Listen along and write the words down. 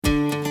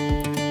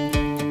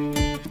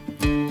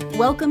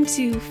Welcome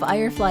to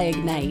Firefly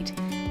Ignite,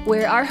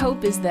 where our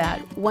hope is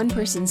that one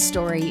person's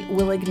story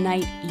will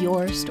ignite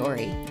your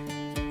story.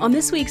 On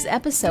this week's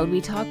episode, we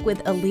talk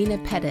with Alina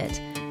Pettit,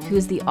 who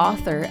is the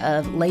author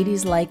of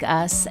Ladies Like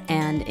Us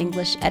and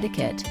English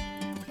Etiquette.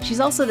 She's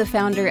also the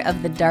founder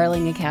of the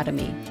Darling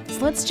Academy.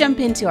 So let's jump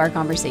into our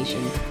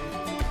conversation.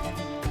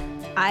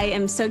 I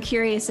am so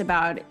curious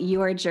about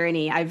your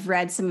journey. I've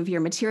read some of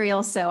your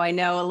material, so I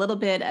know a little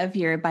bit of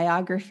your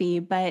biography,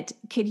 but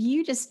could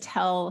you just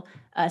tell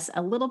us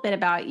a little bit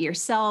about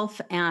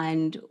yourself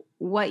and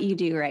what you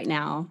do right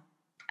now?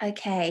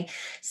 Okay,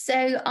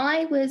 so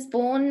I was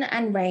born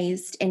and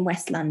raised in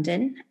West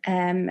London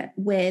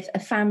with a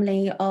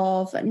family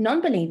of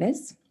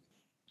non-believers.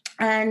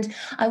 And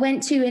I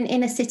went to an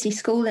inner city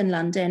school in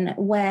London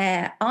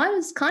where I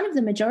was kind of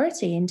the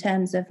majority in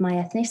terms of my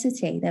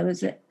ethnicity. There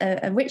was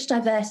a rich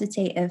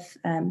diversity of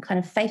kind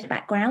of faith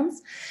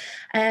backgrounds.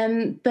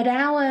 But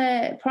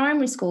our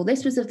primary school,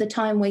 this was of the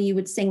time where you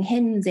would sing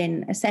hymns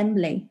in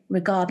assembly,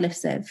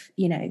 regardless of,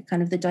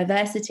 kind of the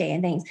diversity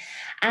and things.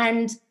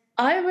 And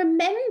I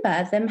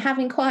remember them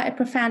having quite a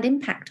profound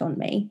impact on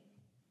me.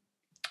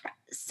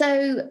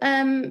 So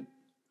I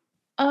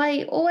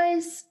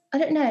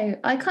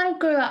kind of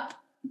grew up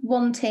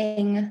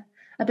wanting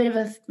a bit of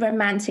a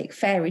romantic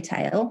fairy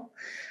tale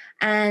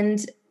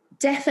and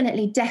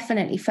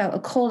definitely felt a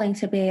calling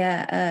to be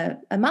a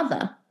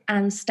mother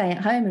and stay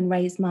at home and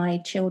raise my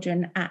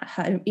children at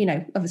home.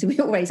 Obviously we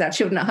all raise our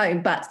children at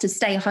home, but to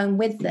stay home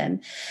with them.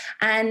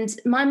 And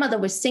my mother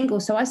was single,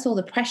 so I saw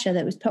the pressure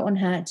that was put on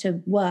her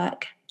to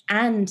work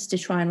and to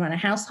try and run a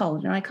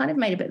household. And I kind of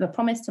made a bit of a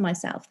promise to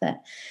myself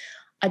that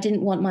I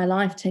didn't want my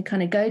life to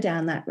kind of go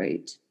down that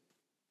route.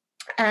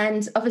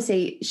 And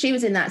obviously she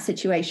was in that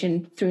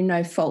situation through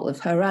no fault of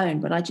her own,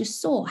 but I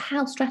just saw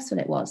how stressful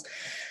it was.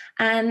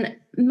 And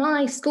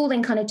my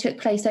schooling kind of took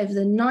place over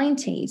the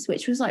 90s,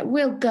 which was like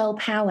real girl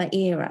power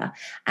era.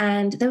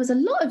 And there was a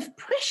lot of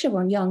pressure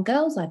on young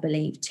girls, I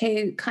believe,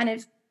 to kind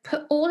of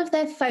put all of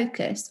their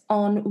focus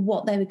on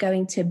what they were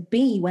going to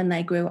be when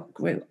they grew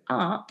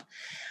up.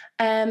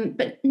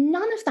 But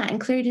none of that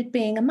included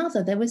being a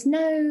mother. There was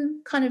no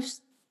kind of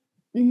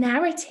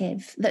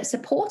narrative that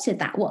supported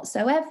that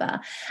whatsoever.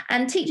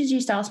 And teachers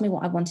used to ask me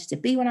what I wanted to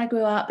be when I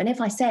grew up. And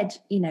if I said,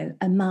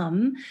 a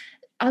mum,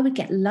 I would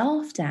get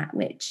laughed at,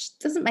 which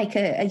doesn't make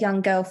a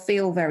young girl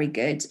feel very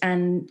good.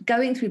 And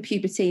going through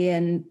puberty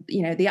and,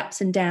 the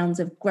ups and downs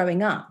of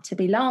growing up, to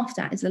be laughed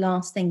at is the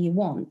last thing you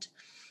want.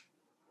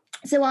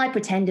 So I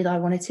pretended I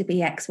wanted to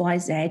be X, Y,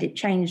 Z. It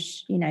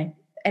changed,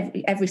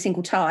 every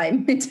single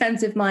time in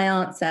terms of my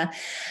answer.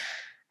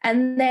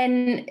 And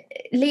then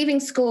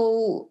leaving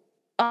school,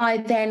 I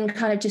then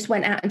kind of just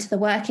went out into the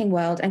working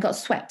world and got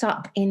swept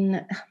up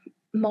in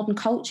modern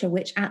culture,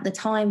 which at the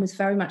time was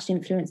very much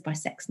influenced by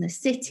Sex and the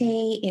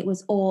City. It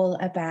was all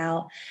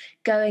about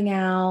going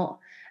out,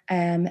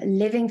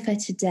 living for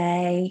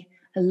today,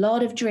 a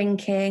lot of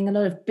drinking, a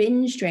lot of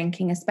binge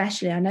drinking,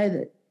 especially. I know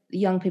that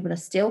young people are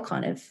still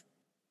kind of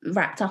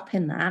wrapped up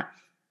in that.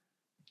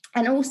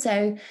 And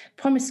also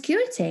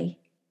promiscuity,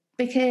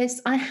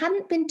 because I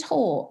hadn't been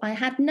taught. I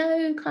had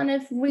no kind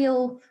of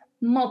real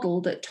model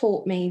that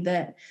taught me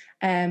that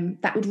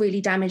that would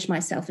really damage my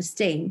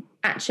self-esteem.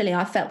 Actually,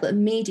 I felt that the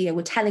media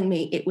were telling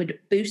me it would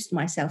boost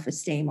my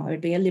self-esteem. I would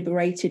be a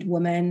liberated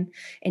woman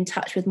in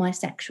touch with my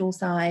sexual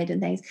side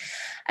and things.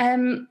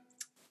 And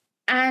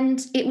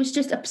it was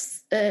just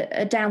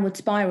a downward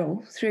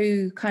spiral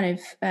through kind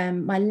of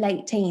my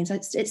late teens.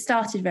 It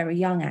started very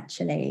young,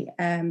 actually,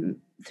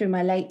 through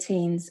my late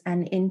teens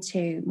and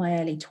into my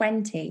early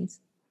 20s.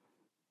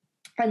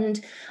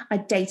 And I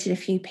dated a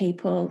few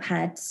people,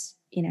 had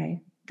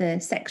the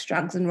sex,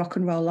 drugs and rock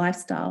and roll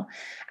lifestyle.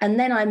 And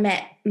then I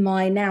met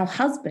my now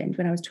husband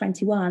when I was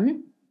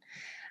 21.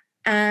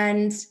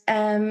 And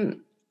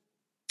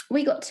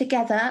we got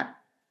together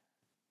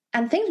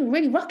and things were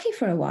really rocky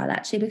for a while,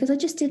 actually, because I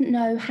just didn't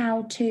know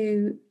how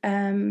to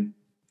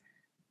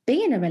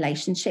be in a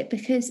relationship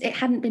because it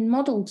hadn't been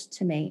modeled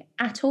to me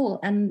at all.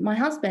 And my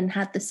husband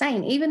had the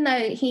same, even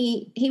though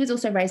he was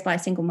also raised by a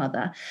single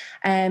mother.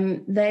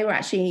 They were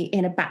actually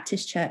in a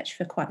Baptist church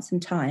for quite some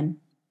time.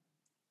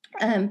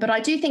 But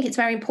I do think it's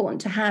very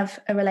important to have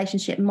a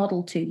relationship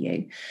modeled to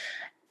you.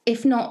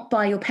 If not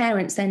by your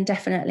parents, then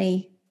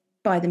definitely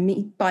by the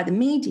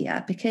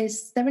media,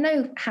 because there are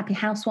no happy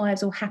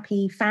housewives or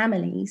happy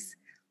families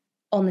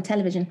on the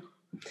television.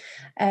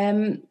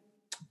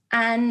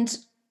 And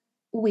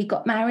we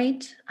got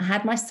married. I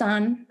had my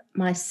son.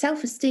 My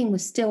self-esteem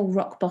was still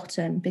rock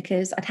bottom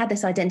because I'd had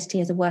this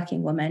identity as a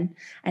working woman,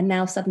 and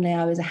now suddenly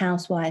I was a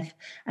housewife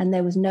and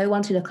there was no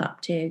one to look up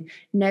to,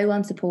 no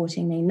one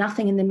supporting me,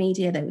 nothing in the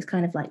media that was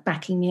kind of like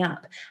backing me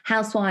up.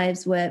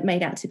 Housewives were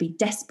made out to be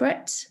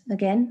desperate.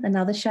 Again,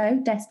 another show,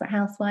 Desperate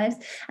Housewives.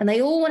 And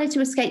they all wanted to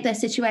escape their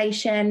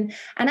situation.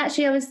 And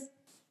actually I was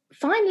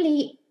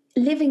finally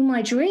living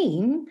my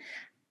dream,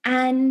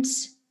 and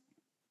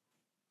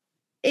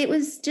it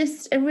was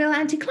just a real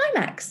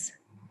anticlimax.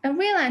 And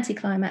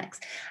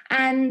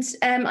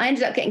I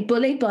ended up getting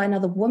bullied by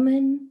another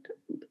woman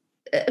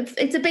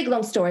it's a big,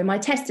 long story. My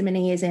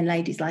testimony is in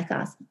Ladies Like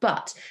Us,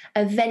 but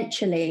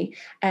eventually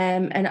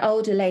an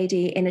older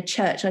lady in a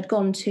church, I'd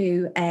gone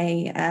to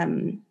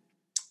a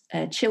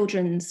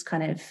children's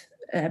kind of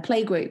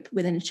play group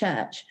within a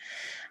church.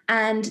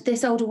 And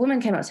this older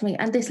woman came up to me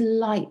and this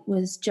light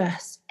was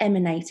just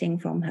emanating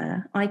from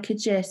her.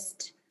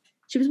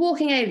 She was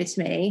walking over to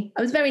me.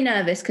 I was very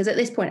nervous because at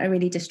this point I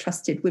really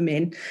distrusted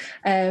women.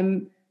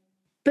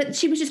 But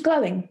she was just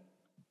glowing.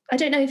 I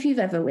don't know if you've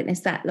ever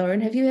witnessed that,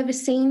 Lauren. Have you ever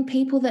seen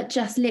people that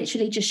just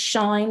literally just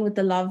shine with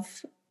the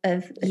love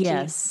of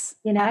yes,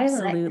 Jesus,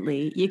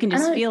 absolutely. Like, you can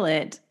just feel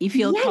it. You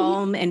feel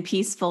calm and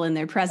peaceful in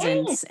their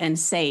presence and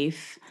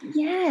safe.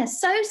 Yeah,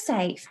 so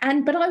safe.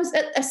 But I was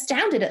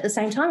astounded at the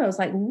same time. I was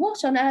like,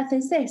 what on earth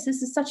is this?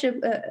 This is such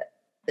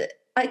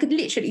I could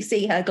literally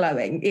see her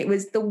glowing. It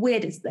was the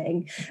weirdest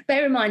thing.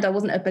 Bear in mind, I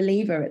wasn't a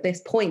believer at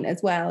this point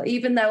as well.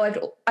 Even though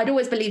I'd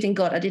always believed in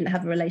God, I didn't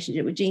have a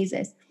relationship with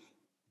Jesus.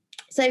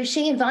 So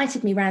she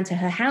invited me round to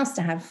her house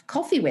to have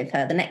coffee with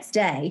her the next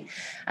day.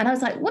 And I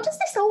was like, what does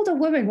this older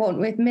woman want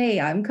with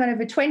me? I'm kind of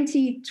a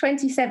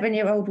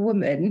 27-year-old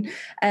woman.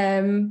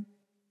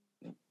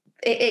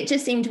 It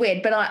just seemed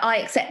weird, but I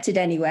accepted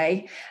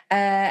anyway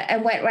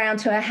and went round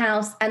to her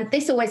house. And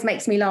this always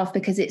makes me laugh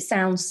because it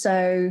sounds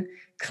so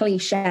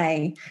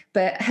cliche,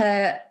 but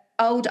her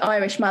old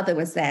Irish mother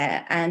was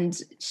there and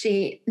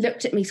she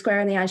looked at me square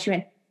in the eye. She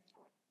went,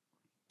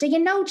 do you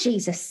know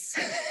Jesus?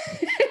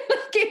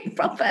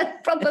 proper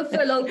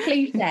full-on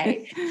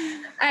cliche.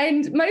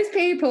 And most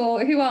people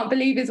who aren't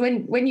believers,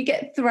 when you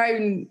get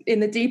thrown in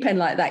the deep end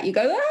like that, you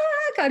go,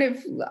 kind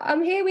of,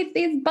 I'm here with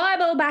these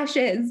Bible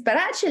bashers. But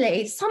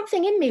actually,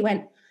 something in me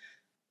went,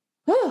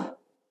 oh,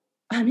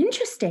 I'm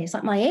interested. It's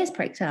like my ears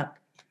pricked up.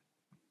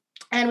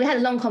 And we had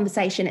a long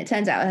conversation. It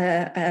turns out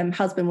her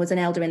husband was an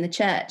elder in the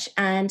church,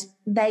 and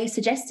they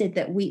suggested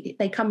that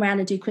they come around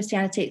and do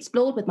Christianity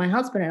Explored with my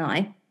husband and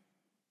I.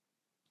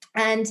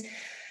 And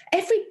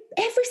every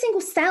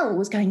single cell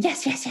was going,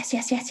 yes, yes, yes,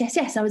 yes, yes, yes,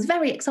 yes. I was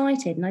very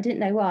excited and I didn't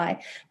know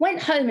why.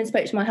 Went home and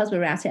spoke to my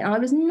husband about it, and I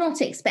was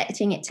not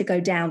expecting it to go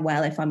down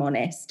well, if I'm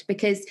honest,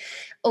 because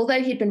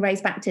although he'd been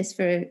raised Baptist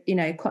for,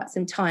 quite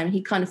some time,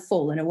 he'd kind of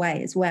fallen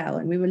away as well.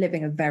 And we were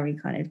living a very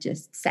kind of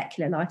just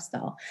secular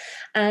lifestyle.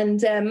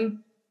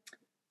 And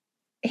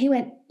he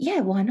went, yeah,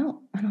 why not?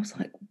 And I was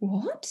like,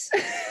 what?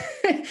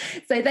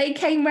 So they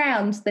came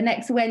round the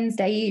next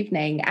Wednesday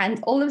evening, and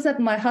all of a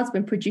sudden my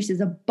husband produces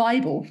a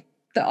Bible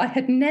that I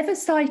had never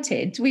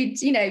cited. We'd,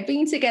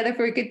 been together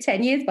for a good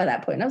 10 years by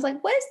that point. And I was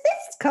like, where's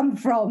this come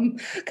from?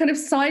 Kind of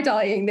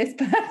side-eyeing this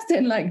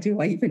person, like,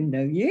 do I even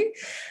know you?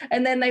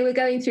 And then they were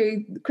going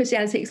through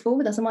Christianity Explored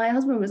with us, and my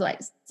husband was like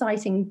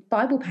citing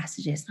Bible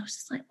passages. And I was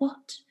just like,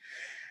 what?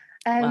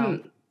 Wow.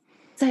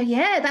 So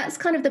yeah, that's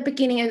kind of the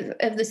beginning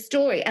of the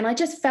story. And I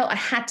just felt I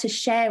had to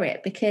share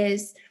it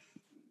because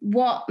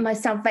what my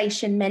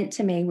salvation meant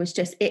to me was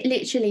just, it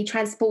literally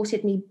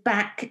transported me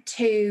back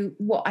to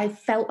what I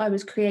felt I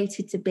was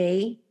created to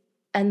be,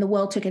 and the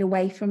world took it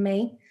away from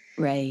me.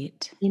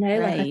 Right. Like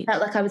I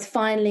felt like I was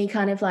finally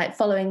kind of like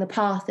following the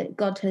path that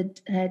God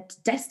had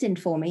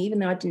destined for me, even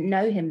though I didn't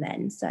know him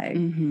then.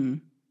 So,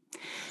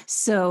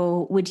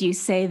 So would you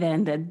say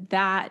then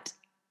that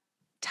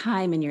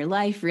time in your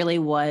life really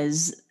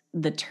was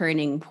the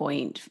turning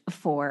point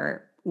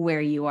for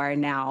where you are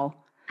now?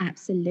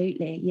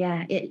 Absolutely.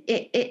 Yeah.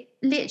 It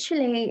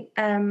literally,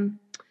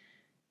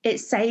 it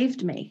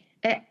saved me.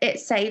 It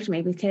saved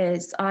me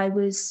because I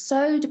was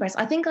so depressed.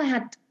 I think I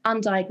had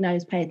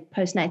undiagnosed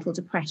postnatal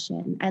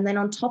depression. And then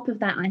on top of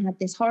that, I had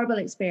this horrible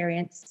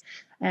experience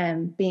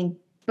being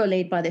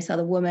bullied by this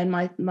other woman.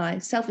 My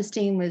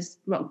self-esteem was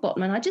rock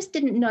bottom, and I just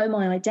didn't know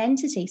my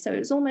identity. So it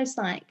was almost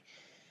like,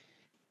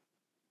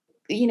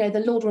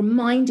 the Lord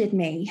reminded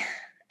me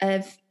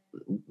of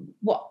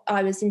what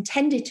I was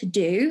intended to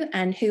do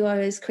and who I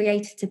was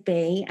created to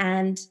be,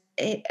 and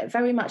it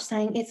very much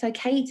saying it's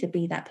okay to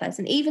be that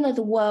person, even though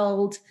the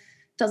world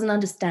doesn't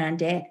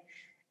understand it.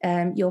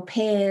 Your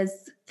peers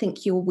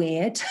think you're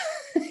weird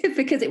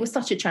because it was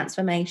such a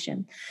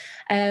transformation.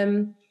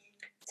 So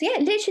yeah,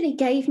 it literally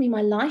gave me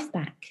my life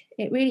back.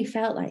 It really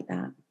felt like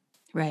that.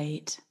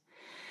 Right.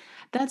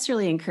 That's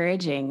really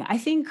encouraging. I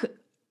think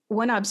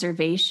one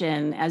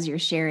observation as you're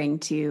sharing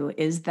too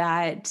is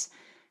that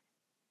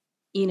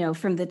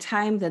from the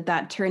time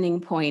that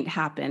turning point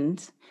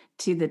happened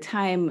to the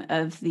time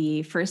of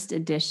the first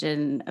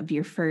edition of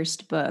your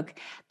first book,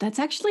 that's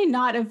actually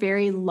not a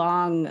very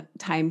long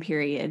time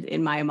period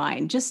in my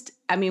mind.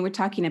 We're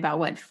talking about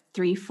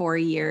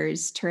 3-4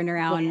 years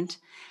turnaround.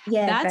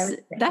 Yeah.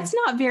 That's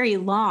not very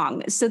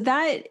long. So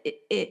that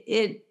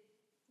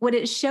what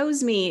it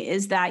shows me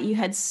is that you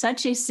had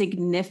such a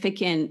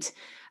significant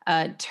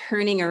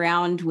turning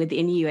around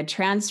within you, a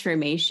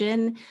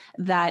transformation,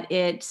 that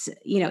it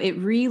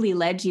really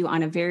led you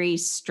on a very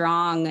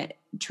strong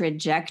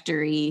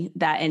trajectory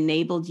that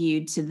enabled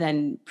you to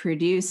then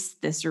produce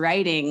this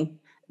writing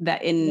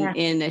that Yeah.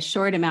 in a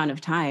short amount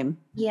of time.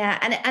 Yeah,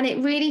 and it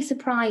really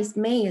surprised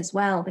me as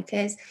well,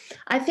 because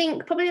I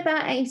think probably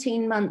about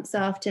 18 months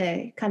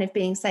after kind of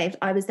being saved,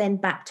 I was then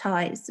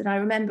baptized. And I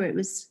remember it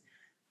was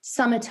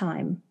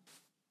summertime,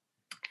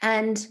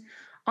 and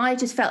I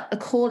just felt a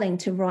calling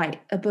to write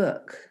a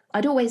book.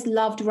 I'd always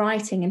loved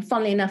writing. And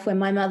funnily enough, when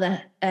my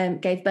mother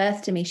gave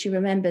birth to me, she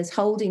remembers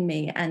holding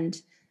me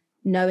and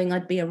knowing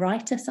I'd be a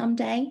writer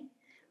someday,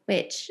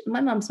 which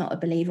my mum's not a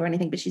believer or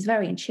anything, but she's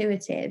very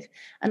intuitive.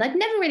 And I'd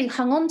never really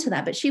hung on to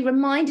that, but she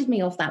reminded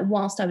me of that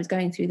whilst I was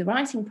going through the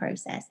writing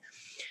process.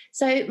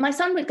 So my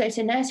son would go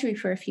to nursery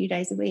for a few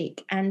days a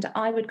week, and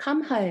I would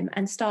come home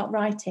and start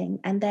writing,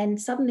 and then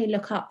suddenly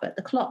look up at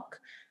the clock,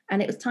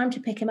 and it was time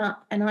to pick him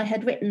up. And I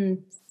had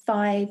written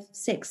 5,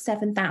 6,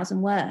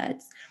 7,000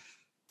 words.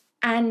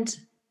 And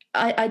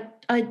I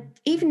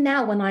even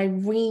now when I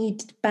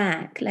read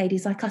back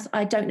Ladies Like Us,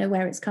 I don't know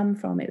where it's come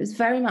from. It was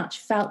very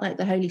much felt like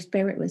the Holy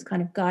Spirit was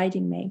kind of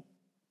guiding me.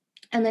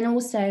 And then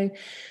also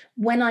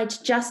when I'd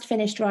just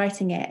finished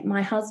writing it,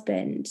 my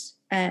husband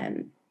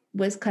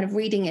was kind of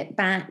reading it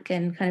back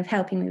and kind of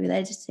helping me with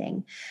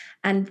editing.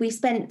 And we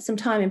spent some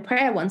time in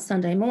prayer one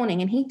Sunday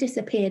morning, and he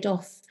disappeared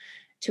off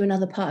to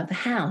another part of the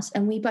house.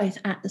 And we both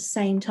at the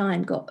same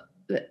time got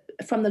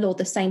from the Lord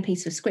the same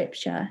piece of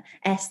scripture,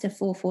 Esther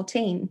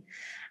 4:14,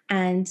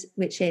 and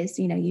which is,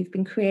 you've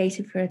been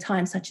created for a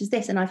time such as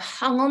this. And I've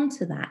hung on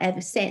to that ever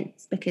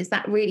since, because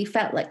that really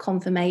felt like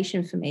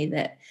confirmation for me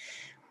that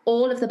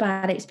all of the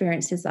bad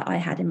experiences that I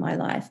had in my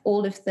life,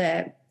 all of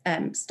the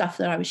stuff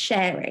that I was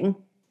sharing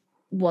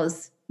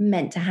was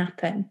meant to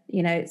happen.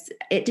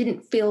 It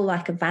didn't feel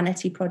like a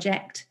vanity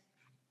project.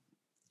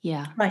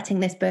 Yeah. Writing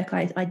this book,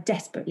 I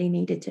desperately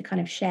needed to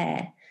kind of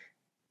share.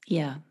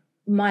 Yeah.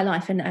 My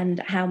life and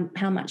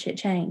how much it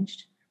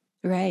changed.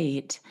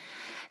 Right.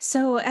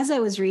 So as I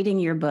was reading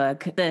your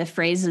book, the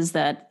phrases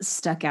that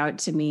stuck out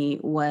to me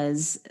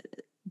was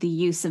the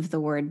use of the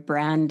word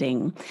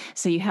branding.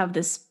 So you have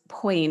this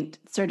point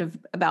sort of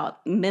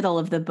about middle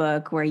of the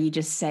book where you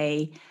just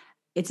say,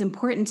 it's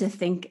important to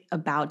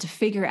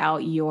figure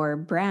out your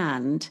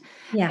brand.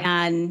 Yeah.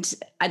 And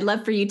I'd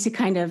love for you to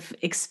kind of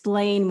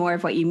explain more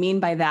of what you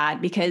mean by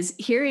that, because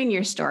hearing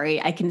your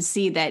story, I can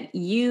see that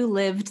you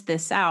lived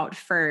this out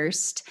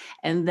first.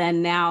 And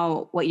then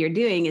now what you're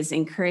doing is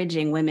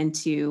encouraging women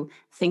to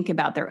think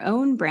about their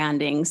own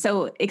branding.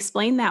 So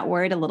explain that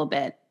word a little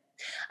bit.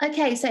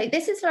 Okay. So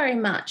this is very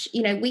much,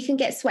 we can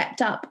get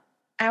swept up.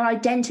 Our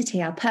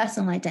identity, our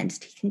personal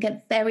identity can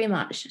get very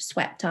much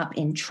swept up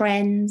in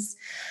trends,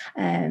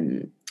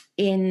 in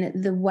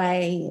the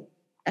way,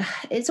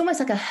 it's almost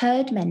like a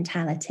herd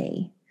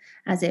mentality,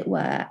 as it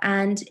were.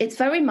 And it's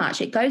very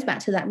much, it goes back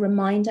to that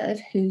reminder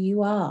of who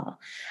you are.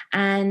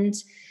 And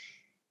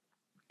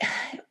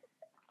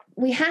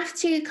we have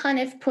to kind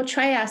of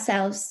portray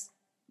ourselves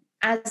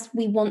as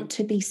we want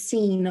to be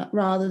seen,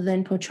 rather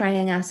than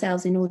portraying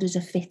ourselves in order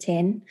to fit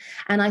in.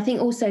 And I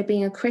think also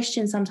being a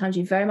Christian, sometimes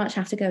you very much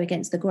have to go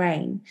against the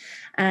grain.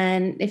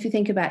 And if you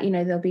think about,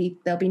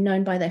 they'll be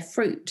known by their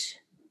fruit.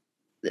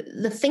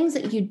 The things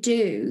that you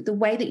do, the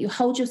way that you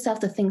hold yourself,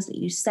 the things that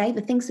you say,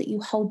 the things that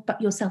you hold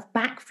yourself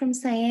back from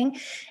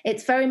saying,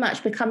 it's very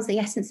much becomes the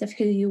essence of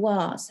who you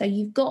are. So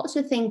you've got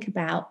to think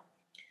about,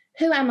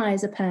 who am I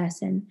as a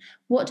person?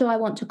 What do I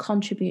want to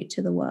contribute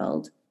to the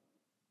world?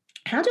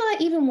 How do I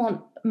even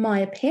want my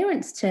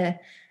appearance to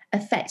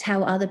affect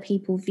how other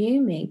people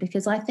view me?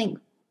 Because I think,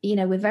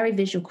 we're very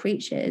visual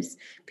creatures.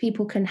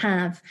 People can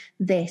have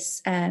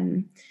this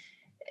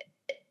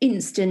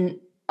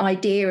instant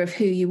idea of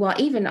who you are.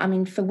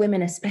 Even, for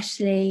women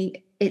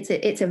especially, it's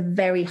a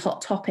very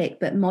hot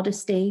topic, but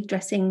modesty,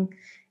 dressing,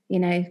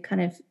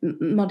 kind of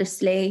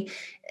modestly,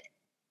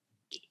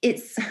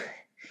 it's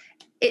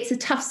a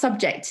tough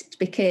subject,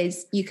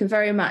 because you can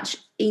very much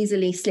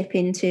easily slip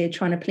into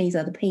trying to please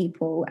other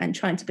people and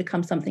trying to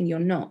become something you're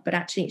not. But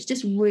actually, it's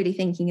just really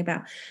thinking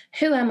about,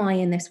 who am I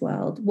in this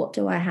world? What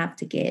do I have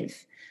to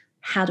give?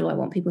 How do I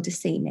want people to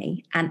see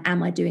me? And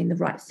am I doing the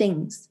right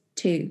things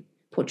to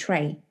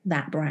portray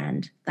that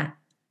brand? That,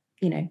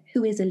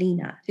 who is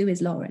Alina? Who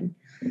is Lauren?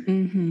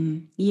 Mm-hmm.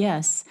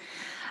 Yes.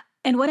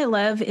 And what I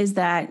love is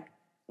that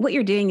what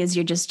you're doing is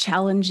you're just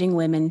challenging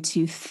women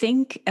to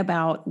think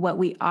about what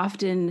we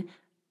often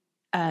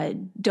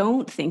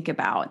don't think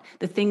about,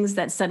 the things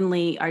that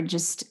suddenly are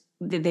just,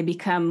 they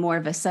become more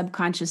of a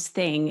subconscious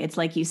thing. It's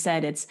like you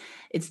said,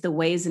 it's the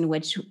ways in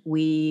which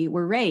we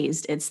were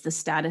raised. It's the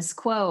status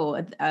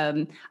quo,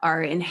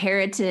 our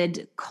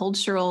inherited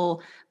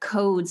cultural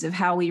codes of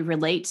how we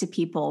relate to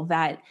people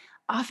that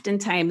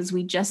oftentimes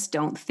we just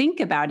don't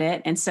think about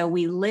it. And so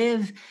we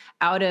live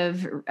out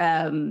of,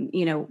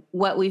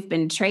 what we've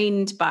been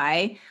trained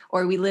by,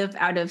 or we live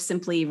out of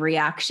simply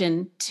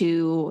reaction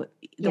to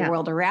the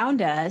world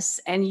around us.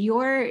 And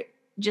you're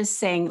just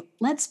saying,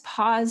 let's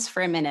pause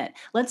for a minute.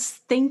 Let's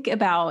think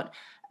about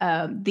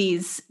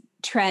these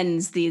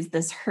trends,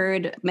 this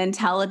herd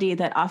mentality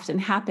that often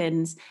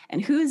happens.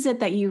 And who is it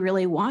that you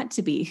really want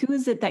to be? Who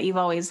is it that you've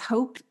always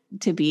hoped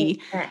to be?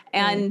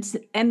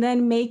 Exactly. And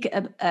then make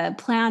a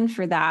plan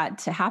for that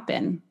to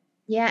happen.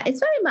 Yeah, it's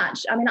very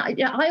much. I mean,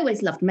 I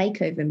always loved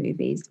makeover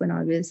movies when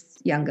I was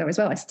younger as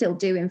well. I still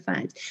do, in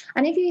fact.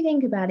 And if you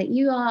think about it,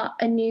 you are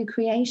a new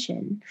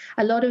creation.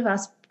 A lot of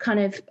us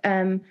kind of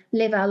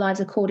live our lives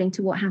according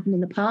to what happened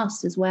in the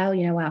past as well.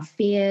 You know, our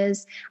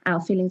fears, our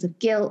feelings of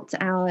guilt,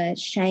 our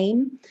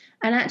shame.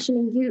 And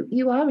actually,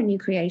 you are a new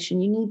creation.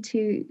 You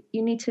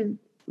need to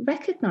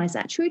recognize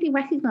that, truly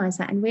recognize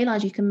that, and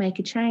realize you can make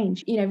a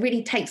change. You know,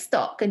 really take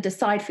stock and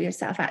decide for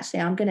yourself, actually,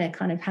 I'm going to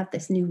kind of have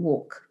this new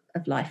walk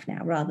of life now,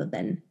 rather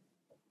than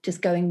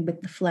just going with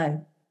the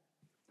flow.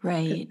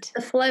 Right.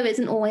 The flow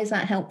isn't always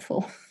that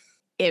helpful.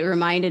 It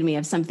reminded me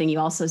of something you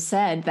also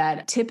said,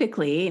 that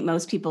typically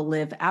most people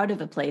live out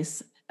of a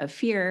place of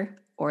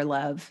fear or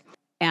love.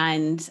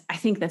 And I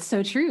think that's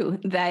so true,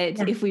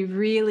 that if we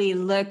really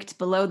looked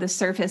below the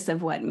surface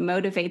of what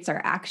motivates our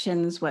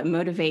actions, what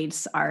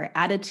motivates our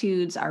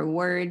attitudes, our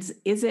words,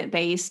 is it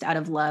based out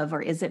of love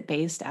or is it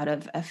based out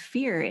of a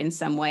fear in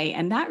some way?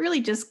 And that really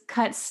just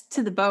cuts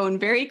to the bone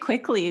very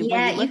quickly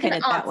when you look at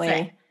it that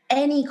way.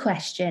 Any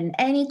question,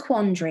 any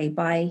quandary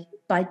by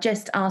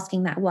just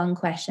asking that one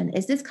question.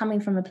 Is this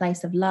coming from a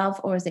place of love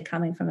or is it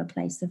coming from a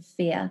place of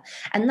fear?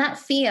 And that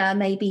fear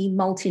may be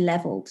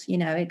multi-leveled. You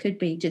know, it could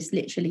be just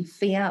literally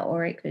fear,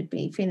 or it could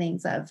be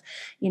feelings of,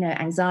 you know,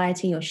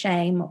 anxiety or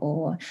shame,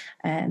 or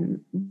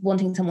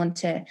wanting someone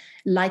to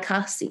like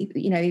us,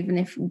 you know, even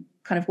if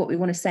kind of what we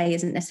want to say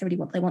isn't necessarily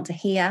what they want to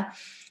hear.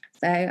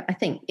 So I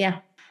think, yeah.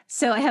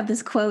 So I have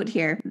this quote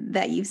here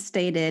that you've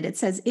stated. It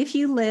says, if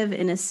you live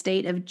in a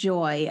state of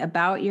joy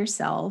about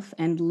yourself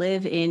and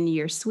live in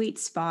your sweet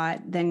spot,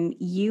 then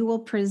you will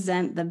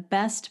present the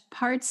best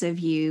parts of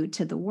you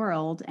to the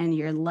world and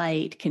your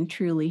light can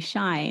truly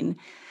shine.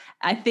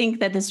 I think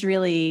that this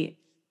really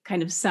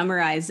kind of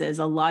summarizes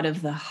a lot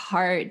of the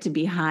heart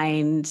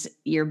behind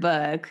your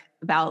book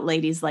about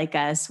Ladies Like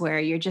Us, where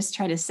you're just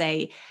trying to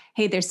say,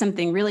 hey, there's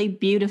something really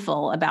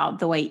beautiful about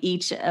the way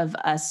each of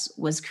us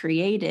was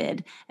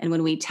created. And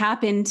when we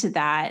tap into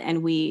that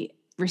and we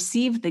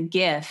receive the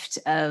gift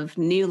of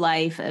new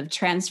life, of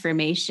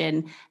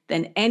transformation,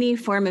 then any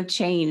form of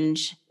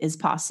change is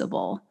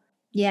possible.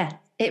 Yeah,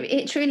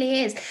 it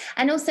truly is.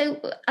 And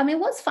also, I mean,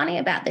 what's funny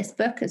about this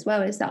book as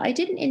well is that I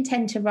didn't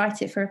intend to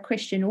write it for a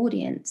Christian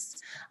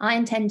audience. I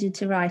intended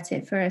to write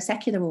it for a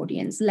secular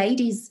audience,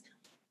 ladies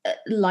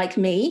like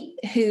me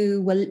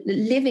who were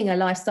living a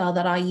lifestyle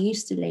that I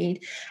used to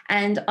lead.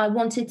 And I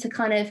wanted to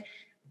kind of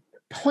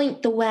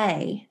point the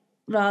way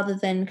rather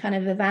than kind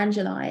of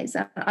evangelize.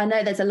 I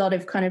know there's a lot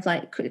of kind of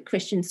like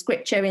Christian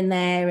scripture in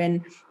there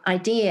and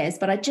ideas,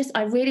 but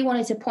I really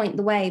wanted to point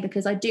the way,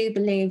 because I do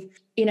believe,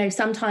 you know,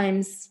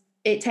 sometimes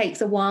it takes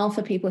a while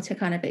for people to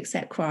kind of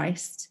accept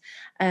Christ.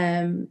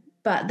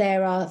 But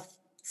there are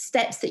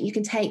steps that you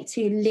can take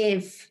to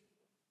live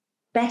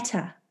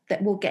better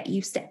that will get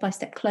you step by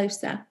step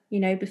closer, you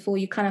know, before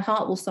your kind of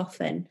heart will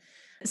soften.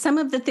 Some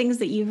of the things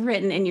that you've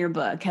written in your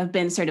book have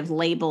been sort of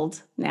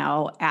labeled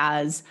now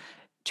as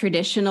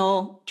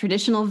traditional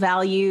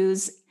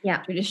values,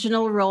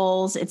 traditional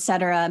roles,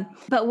 etc.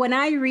 But when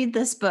I read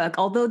this book,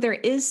 although there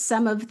is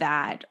some of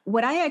that,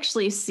 what I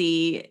actually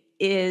see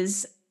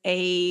is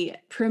a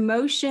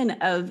promotion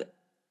of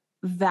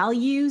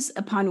values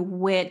upon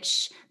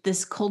which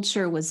this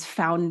culture was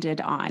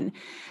founded on.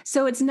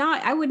 So it's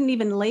not, I wouldn't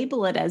even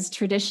label it as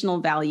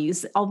traditional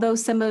values, although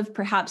some of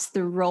perhaps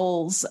the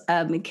roles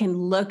can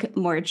look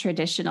more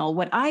traditional.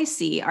 What I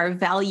see are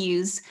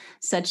values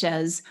such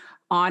as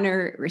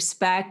honor,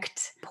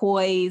 respect,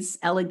 poise,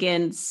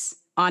 elegance,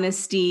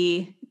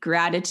 honesty,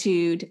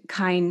 gratitude,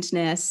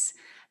 kindness.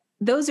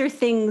 Those are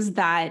things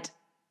that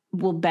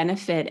will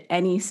benefit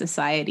any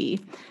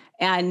society.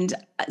 And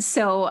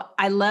so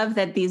I love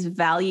that these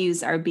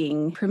values are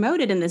being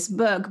promoted in this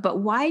book,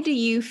 but why do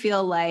you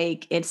feel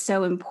like it's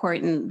so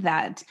important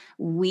that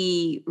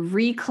we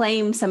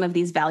reclaim some of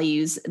these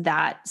values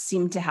that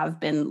seem to have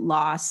been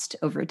lost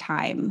over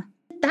time?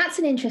 That's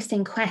an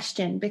interesting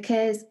question,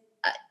 because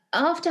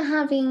after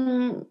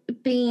having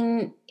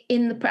been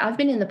I've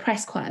been in the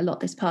press quite a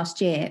lot this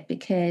past year,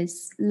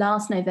 because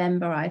last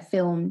November I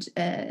filmed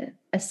a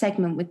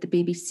segment with the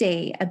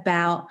BBC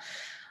about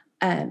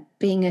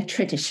being a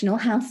traditional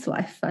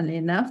housewife, funnily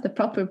enough, the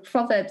proper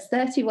Proverbs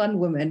 31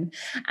 woman.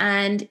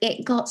 And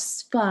it got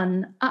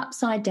spun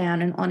upside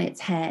down and on its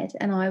head.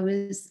 And I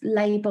was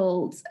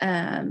labeled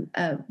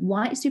a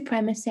white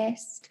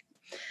supremacist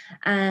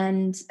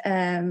and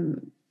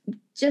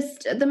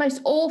just the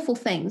most awful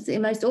things.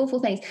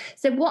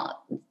 So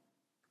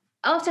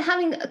after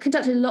having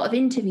conducted a lot of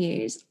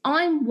interviews,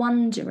 I'm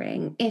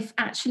wondering if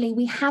actually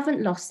we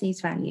haven't lost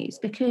these values,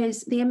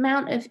 because the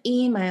amount of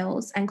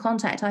emails and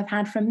contact I've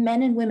had from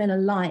men and women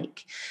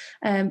alike,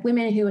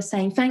 women who are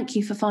saying, thank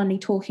you for finally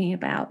talking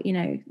about, you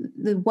know,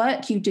 the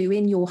work you do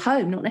in your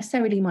home, not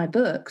necessarily my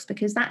books,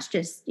 because that's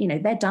just, you know,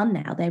 they're done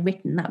now, they're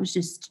written. That was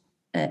just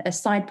a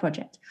side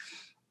project.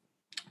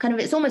 Kind of,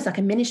 it's almost like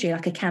a ministry,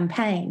 like a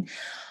campaign.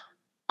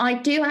 I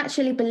do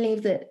actually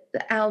believe that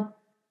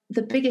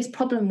the biggest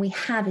problem we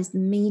have is the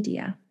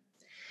media,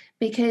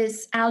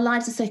 because our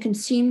lives are so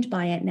consumed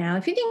by it now.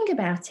 If you think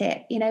about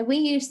it, we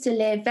used to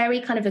live very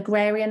kind of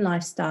agrarian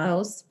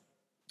lifestyles.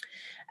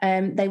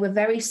 They were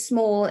very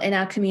small in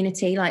our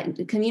community. Like,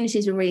 the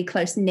communities were really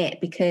close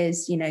knit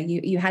because,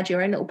 you had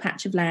your own little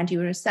patch of land. You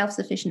were as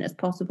self-sufficient as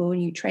possible,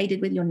 and you traded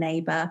with your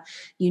neighbor.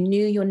 You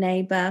knew your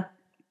neighbor.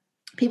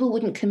 People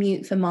wouldn't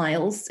commute for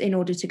miles in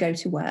order to go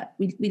to work.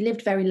 We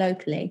lived very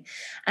locally.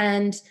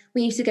 And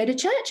we used to go to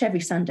church every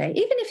Sunday.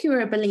 Even if you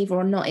were a believer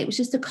or not, it was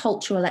just a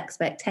cultural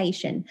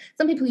expectation.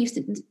 Some people used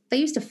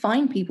to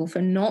fine people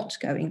for not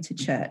going to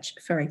church,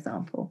 for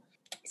example.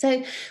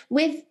 So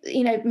with,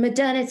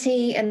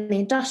 modernity and the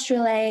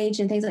industrial age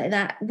and things like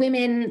that,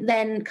 women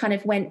then kind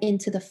of went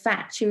into the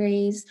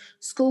factories,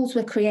 schools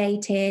were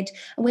created,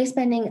 and we're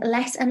spending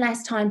less and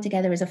less time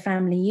together as a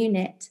family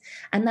unit.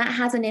 And that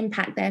has an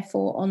impact,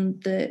 therefore, on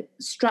the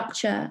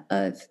structure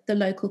of the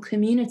local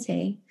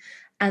community.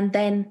 And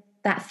then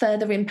that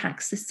further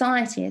impacts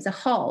society as a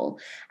whole.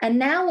 And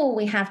now all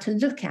we have to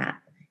look at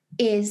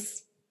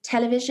is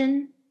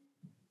television,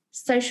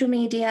 social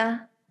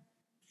media,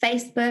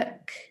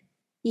 Facebook,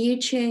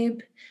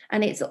 YouTube,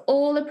 and it's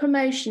all a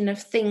promotion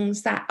of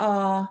things that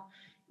are,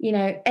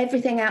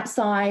 everything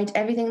outside,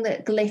 everything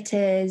that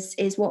glitters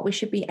is what we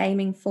should be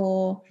aiming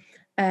for.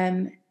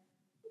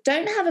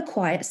 Don't have a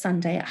quiet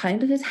Sunday at home,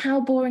 because how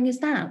boring is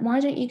that?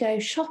 Why don't you go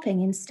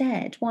shopping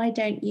instead? Why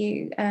don't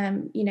you,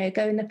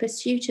 go in the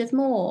pursuit of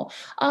more?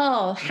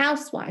 Oh,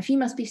 housewife, you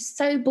must be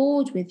so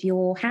bored with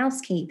your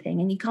housekeeping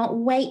and you can't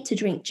wait to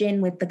drink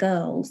gin with the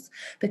girls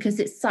because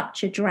it's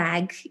such a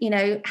drag,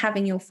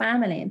 having your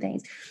family and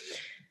things.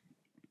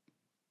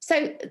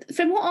 So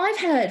from what I've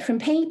heard from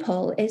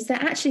people is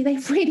that actually they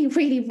really,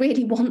 really,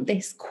 really want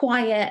this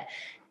quiet,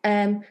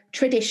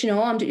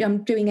 traditional,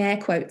 I'm doing air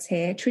quotes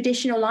here,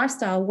 traditional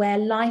lifestyle where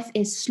life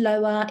is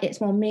slower,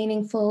 it's more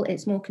meaningful,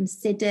 it's more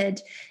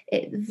considered.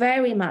 It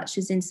very much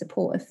is in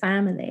support of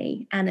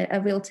family and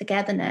a real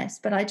togetherness.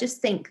 But I just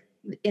think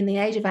in the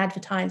age of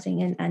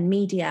advertising and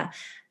media,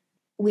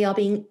 we are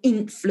being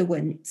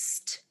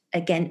influenced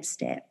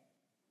against it.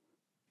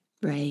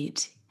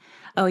 Right.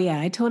 Oh, yeah,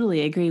 I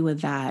totally agree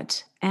with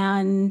that.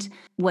 And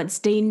what's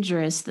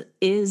dangerous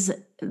is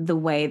the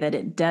way that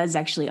it does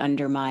actually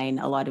undermine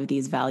a lot of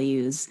these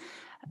values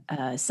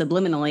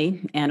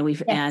subliminally, and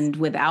and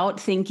without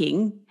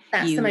thinking.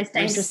 That's you the most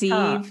dangerous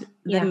part. Receive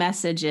the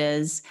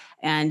messages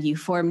and you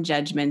form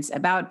judgments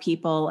about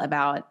people,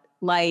 about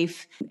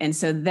life. And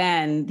so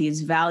then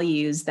these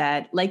values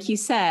that, like you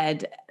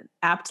said,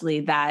 aptly,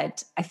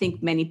 that I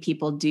think many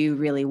people do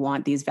really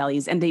want these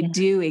values, and they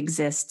do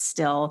exist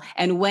still.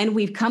 And when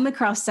we've come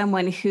across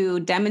someone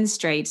who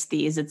demonstrates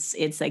these,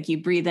 it's like you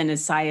breathe in a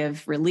sigh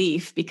of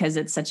relief because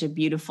it's such a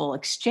beautiful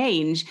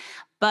exchange.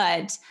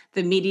 But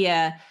the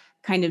media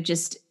kind of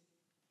just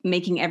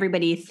making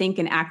everybody think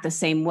and act the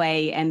same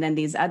way. And then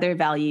these other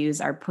values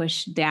are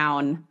pushed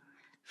down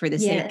for the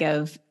sake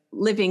of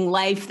living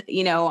life,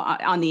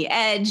 on the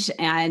edge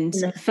and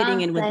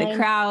fitting in with the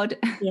crowd.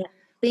 Yeah.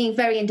 Being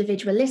very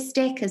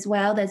individualistic as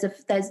well.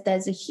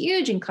 There's a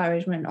huge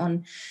encouragement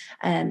on,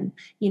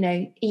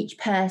 each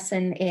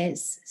person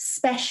is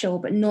special,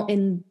 but not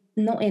in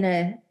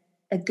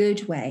a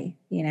good way,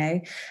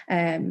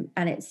 and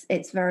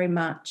it's very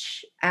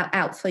much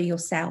out for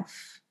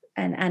yourself,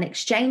 and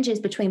exchanges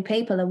between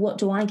people are, what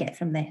do I get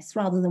from this,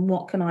 rather than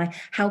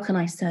how can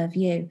I serve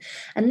you?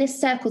 And this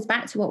circles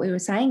back to what we were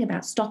saying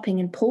about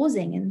stopping and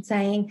pausing and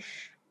saying,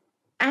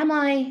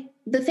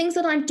 the things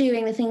that I'm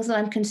doing, the things that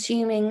I'm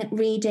consuming,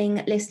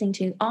 reading, listening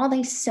to, are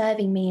they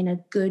serving me in a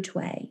good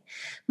way?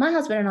 My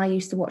husband and I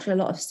used to watch a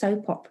lot of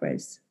soap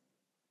operas.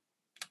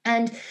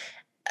 And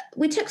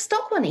we took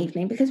stock one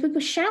evening because we were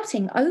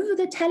shouting over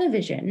the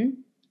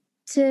television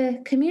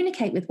to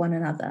communicate with one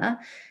another.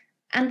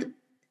 And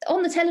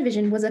on the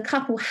television was a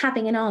couple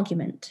having an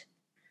argument.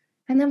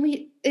 And then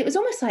it was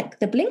almost like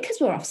the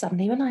blinkers were off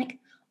suddenly. We're like,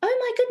 oh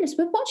my goodness,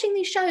 we're watching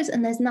these shows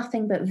and there's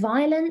nothing but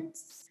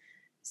violence,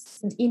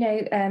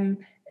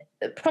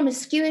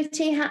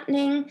 promiscuity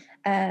happening,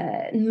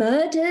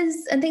 murders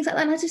and things like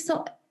that. And I just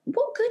thought,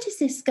 what good is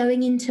this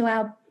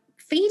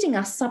feeding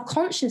us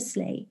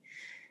subconsciously?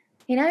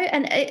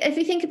 And if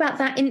you think about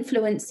that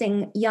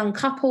influencing young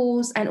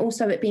couples and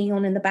also it being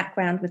on in the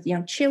background with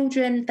young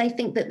children, they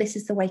think that this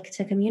is the way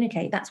to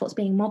communicate. That's what's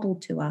being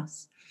modeled to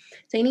us.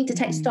 So you need to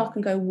take stock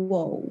and go,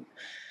 whoa,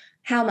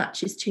 how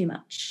much is too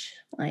much?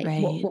 Like,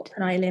 what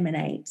can I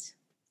eliminate?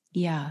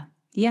 Yeah.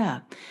 Yeah.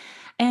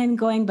 And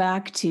going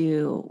back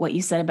to what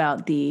you said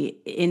about the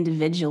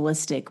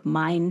individualistic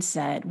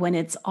mindset, when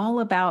it's all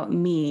about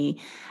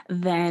me,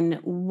 then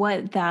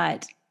what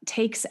that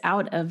takes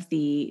out of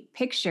the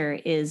picture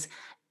is,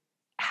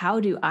 how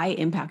do I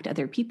impact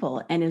other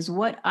people? And is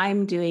what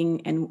I'm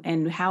doing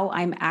and how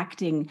I'm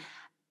acting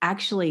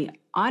actually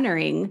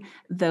honoring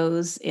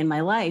those in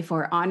my life,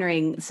 or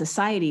honoring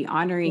society,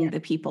 honoring the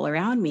people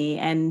around me?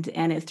 And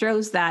it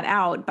throws that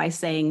out by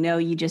saying, no,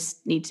 you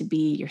just need to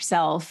be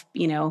yourself,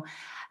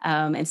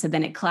 and so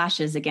then it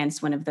clashes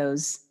against one of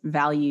those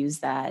values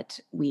that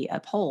we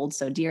uphold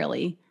so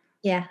dearly.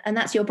 Yeah. And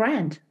that's your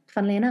brand,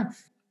 funnily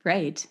enough.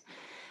 Right.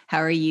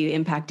 how are you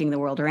impacting the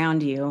world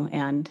around you?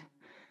 And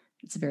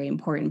it's a very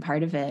important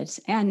part of it.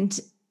 And,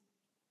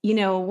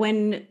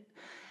 when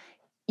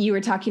you were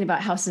talking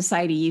about how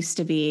society used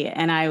to be,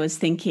 and I was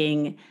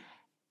thinking,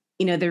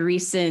 the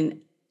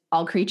recent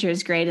All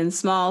Creatures Great and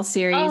Small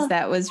series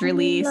that was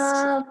released,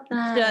 love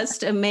that.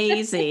 just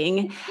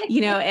amazing,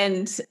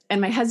 and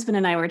my husband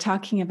and I were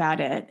talking about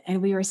it,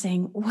 and we were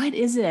saying, what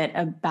is it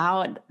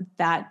about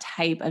that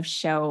type of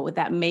show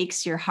that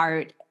makes your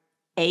heart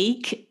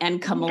ache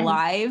and come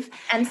alive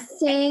and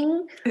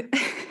sing?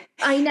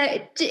 I know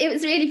it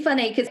was really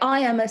funny because I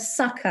am a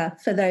sucker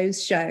for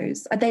those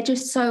shows. They're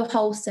just so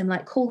wholesome,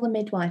 like Call the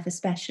Midwife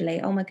especially.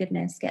 Oh my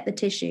goodness, get the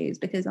tissues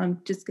because I'm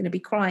just going to be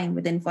crying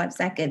within 5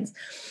 seconds.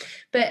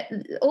 But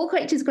All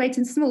Creatures Great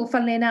and Small,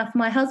 funnily enough,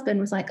 my husband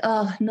was like,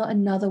 oh, not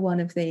another one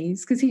of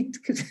these.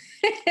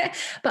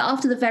 But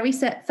after the very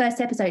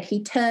first episode,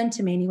 he turned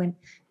to me and he went,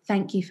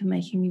 thank you for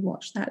making me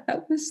watch that.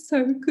 That was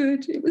so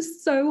good. It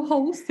was so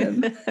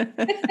wholesome.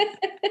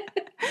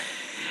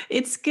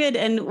 It's good.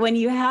 And when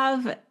you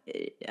have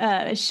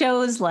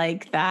shows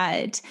like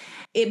that,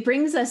 it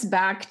brings us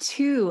back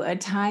to a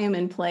time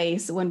and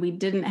place when we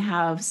didn't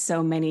have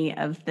so many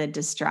of the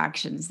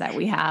distractions that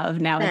we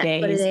have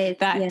nowadays.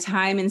 That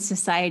time in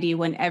society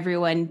when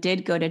everyone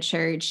did go to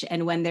church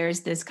and when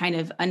there's this kind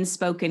of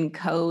unspoken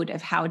code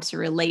of how to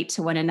relate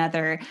to one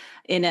another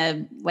in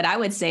a, what I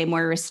would say,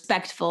 more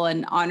respectful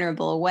and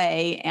honorable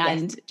way.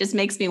 And just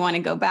makes me want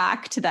to go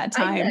back to that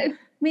time.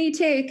 Me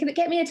too. Can it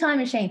get me a time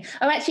machine?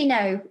 Oh, actually,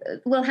 no.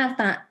 We'll have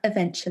that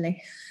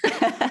eventually.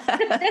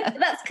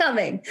 That's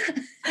coming.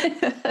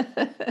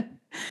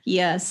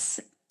 Yes.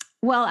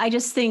 Well, I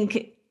just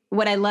think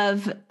what I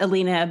love,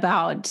 Alina,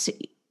 about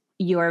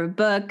your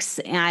books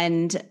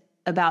and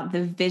about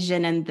the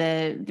vision and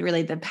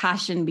the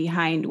passion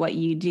behind what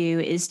you do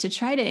is to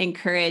try to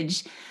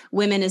encourage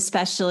women,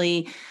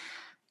 especially,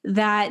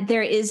 that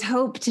there is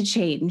hope to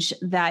change,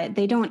 that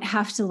they don't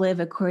have to live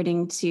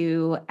according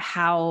to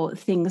how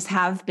things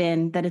have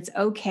been, that it's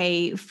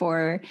okay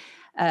for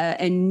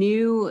a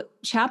new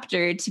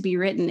chapter to be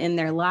written in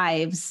their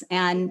lives.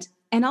 And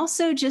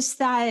also just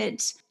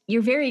that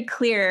you're very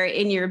clear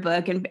in your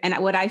book, and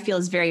what I feel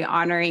is very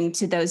honoring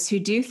to those who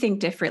do think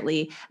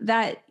differently,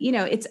 that,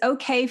 it's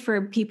okay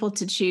for people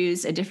to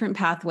choose a different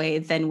pathway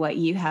than what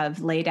you have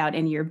laid out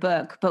in your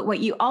book. But what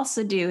you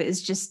also do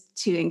is just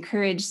to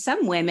encourage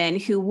some women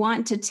who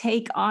want to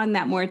take on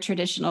that more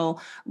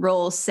traditional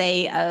role,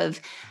 say, of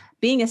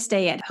being a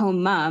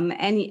stay-at-home mom,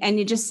 and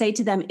you just say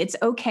to them, it's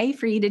okay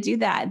for you to do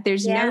that.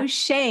 There's no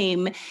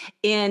shame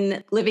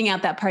in living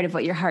out that part of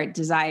what your heart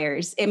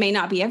desires. It may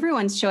not be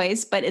everyone's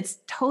choice, but it's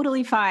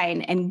totally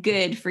fine and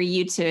good for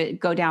you to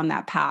go down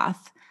that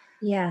path.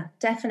 Yeah,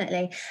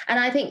 definitely. And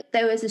I think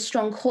there was a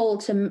strong call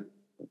to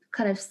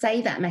kind of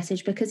say that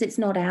message because it's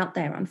not out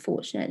there,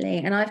 unfortunately.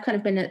 And I've kind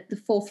of been at the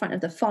forefront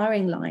of the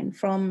firing line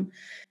from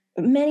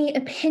many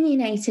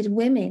opinionated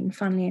women,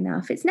 funnily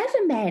enough. It's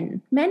never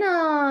men. Men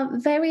are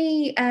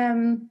very,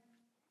 in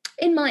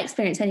my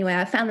experience anyway,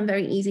 I found them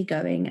very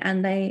easygoing,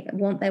 and they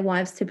want their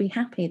wives to be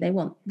happy. They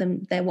want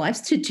their wives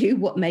to do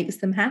what makes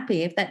them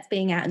happy. If that's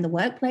being out in the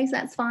workplace,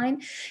 that's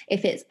fine.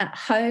 If it's at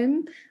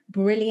home,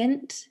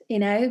 brilliant,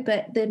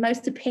 but the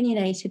most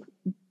opinionated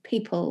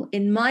people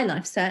in my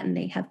life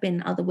certainly have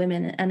been other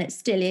women, and it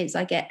still is.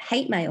 I get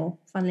hate mail,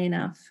 funnily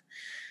enough.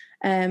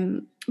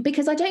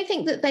 Because I don't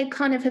think that they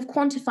kind of have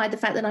quantified the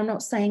fact that I'm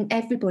not saying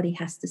everybody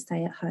has to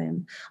stay at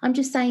home. I'm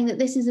just saying that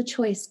this is a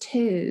choice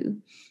too,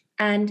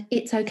 and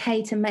it's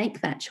okay to make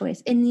that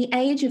choice. In the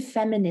age of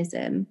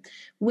feminism,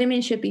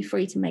 women should be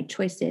free to make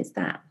choices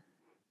that,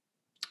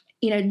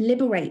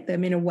 liberate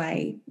them in a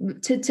way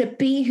to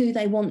be who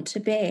they want to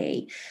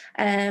be.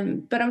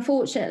 But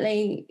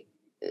unfortunately,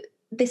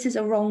 this is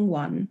a wrong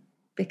one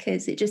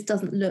because it just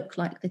doesn't look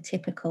like the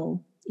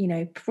typical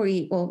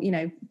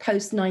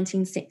post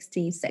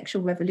 1960s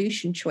sexual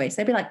revolution choice.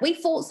 They'd be like, we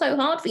fought so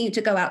hard for you to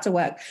go out to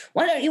work.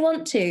 Why don't you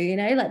want to?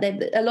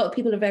 A lot of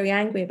people are very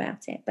angry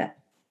about it. But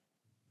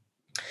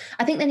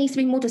I think there needs to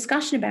be more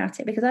discussion about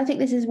it, because I think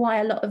this is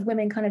why a lot of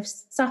women kind of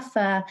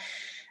suffer,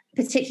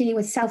 particularly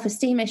with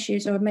self-esteem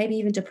issues or maybe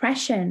even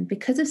depression,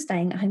 because of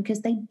staying at home,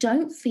 because they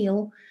don't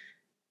feel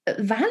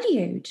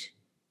valued.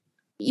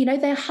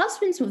 Their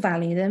husbands will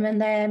value them, and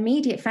their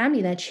immediate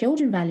family, their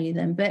children value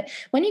them. But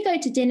when you go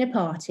to dinner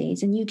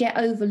parties and you get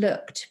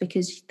overlooked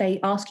because they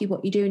ask you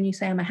what you do and you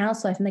say, I'm a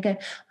housewife, and they go,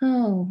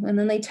 oh, and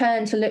then they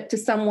turn to look to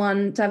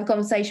someone to have a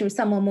conversation with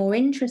someone more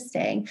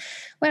interesting.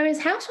 Whereas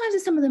housewives are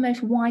some of the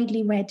most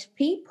widely read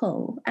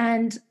people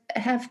and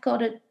have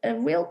got a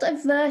real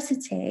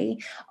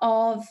diversity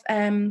of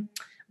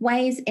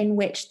ways in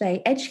which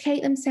they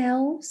educate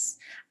themselves,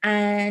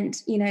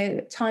 and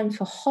time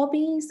for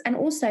hobbies, and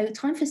also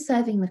time for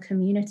serving the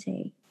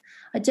community.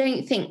 I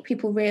don't think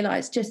people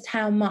realize just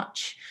how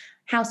much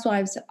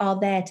housewives are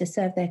there to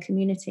serve their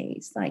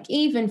communities. Like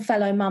even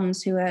fellow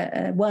mums who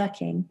are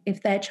working,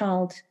 if their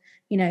child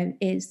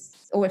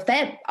or if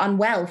they're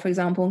unwell, for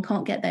example, and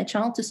can't get their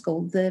child to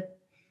school, the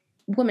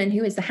woman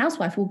who is the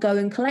housewife will go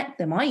and collect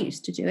them. I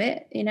used to do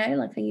it,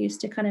 I used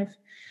to kind of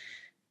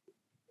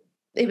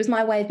it was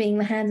my way of being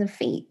the hands and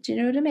feet. Do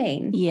you know what I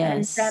mean?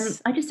 Yes. And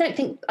I just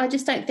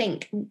don't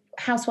think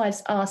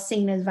housewives are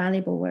seen as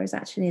valuable, whereas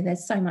actually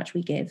there's so much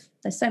we give.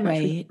 There's so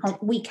much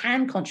we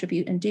can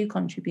contribute and do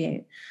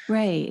contribute.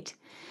 Right.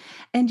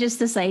 And just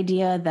this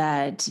idea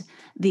that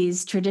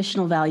these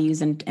traditional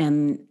values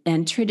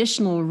and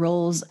traditional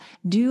roles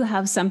do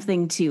have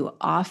something to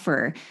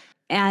offer.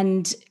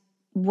 And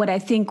what I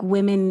think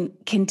women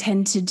can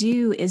tend to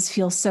do is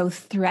feel so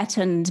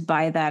threatened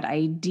by that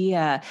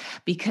idea,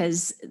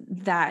 because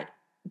that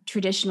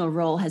traditional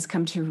role has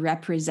come to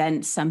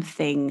represent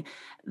something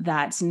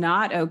that's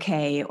not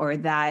okay, or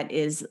that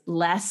is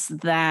less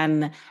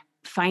than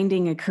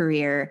finding a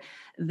career,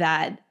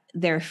 that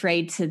they're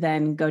afraid to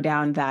then go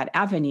down that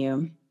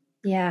avenue.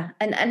 Yeah.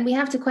 And we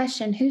have to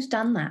question who's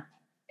done that,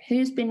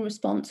 who's been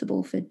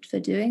responsible for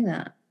doing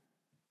that.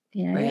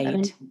 You know, Right. I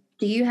mean,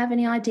 do you have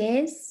any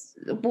ideas?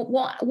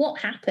 What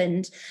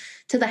happened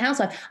to the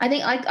housewife? I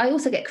think I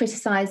also get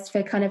criticized for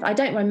I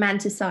don't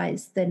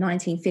romanticize the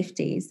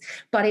 1950s,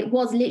 but it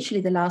was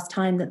literally the last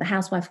time that the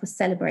housewife was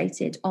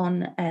celebrated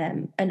on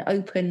an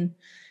open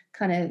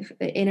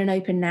in an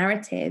open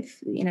narrative.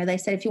 You know, they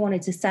said if you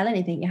wanted to sell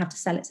anything, you have to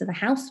sell it to the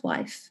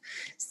housewife.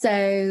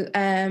 So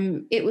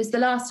it was the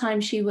last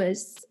time she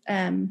was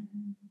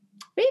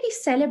really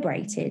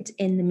celebrated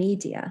in the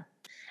media.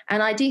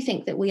 And I do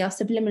think that we are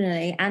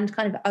subliminally and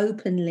kind of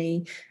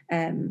openly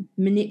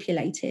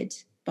manipulated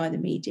by the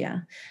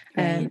media.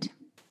 Right.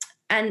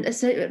 And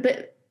so,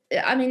 but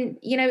I mean,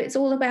 you know, it's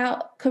all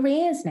about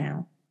careers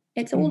now.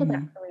 It's all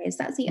about careers.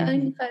 That's the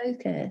only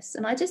focus.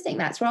 And I just think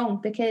that's wrong,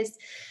 because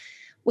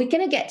we're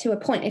going to get to a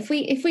point, if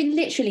we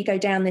literally go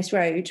down this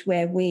road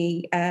where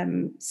we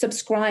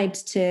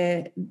subscribed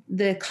to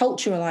the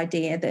cultural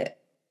idea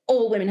that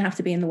all women have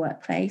to be in the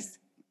workplace,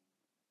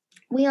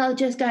 we are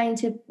just going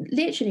to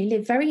literally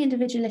live very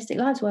individualistic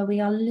lives where we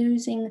are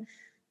losing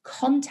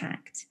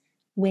contact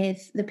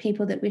with the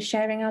people that we're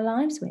sharing our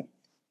lives with.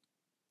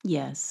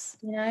 Yes.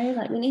 You know,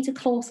 like we need to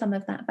claw some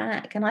of that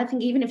back. And I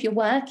think even if you're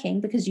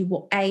working because you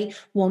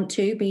want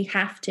to, B,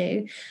 have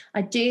to,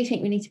 I do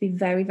think we need to be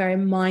very, very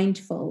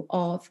mindful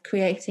of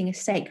creating a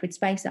sacred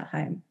space at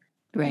home.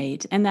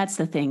 Right. And that's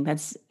the thing.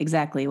 That's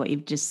exactly what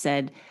you've just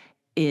said,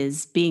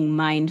 is being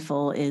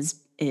mindful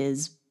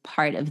is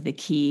part of the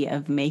key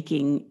of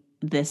making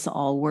this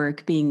all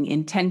work, being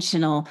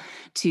intentional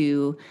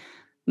to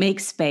make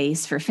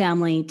space for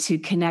family, to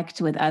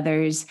connect with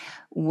others,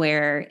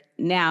 where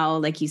now,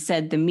 like you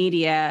said, the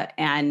media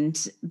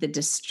and the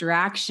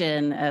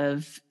distraction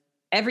of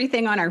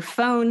everything on our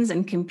phones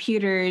and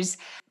computers,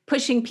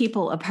 pushing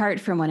people apart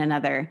from one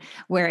another,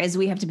 whereas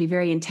we have to be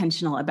very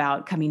intentional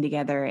about coming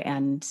together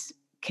and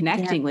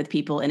connecting with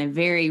people in a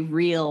very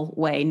real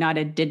way, not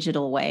a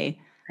digital way.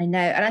 I know.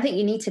 And I think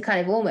you need to kind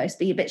of almost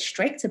be a bit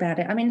strict about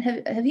it. I mean,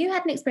 have you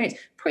had an experience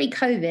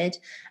pre-COVID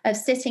of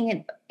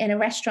sitting in a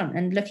restaurant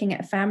and looking at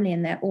a family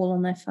and they're all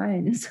on their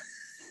phones?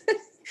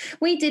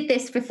 We did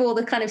this before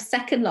the kind of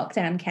second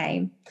lockdown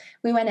came.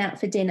 We went out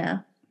for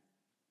dinner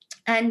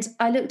and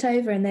I looked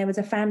over and there was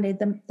a family,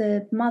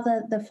 the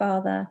mother, the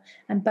father,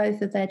 and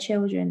both of their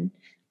children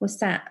were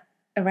sat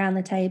around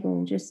the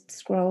table just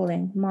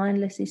scrolling,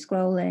 mindlessly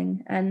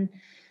scrolling. And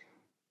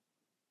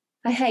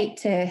I hate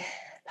to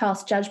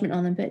pass judgment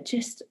on them, but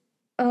just,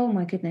 oh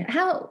my goodness,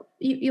 how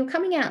you're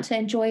coming out to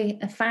enjoy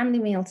a family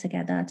meal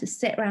together, to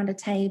sit around a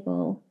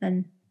table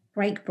and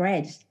break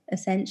bread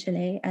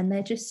essentially, and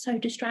they're just so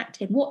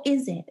distracted. What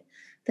is it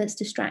that's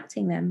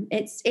distracting them?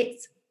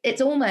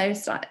 It's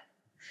almost like,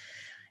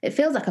 it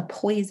feels like a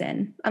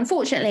poison.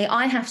 Unfortunately,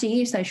 I have to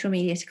use social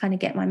media to kind of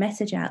get my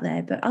message out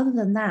there, but other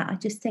than that, I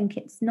just think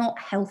it's not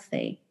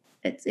healthy.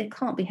 It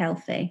can't be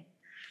healthy.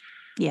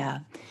 Yeah.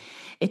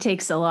 It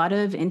takes a lot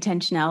of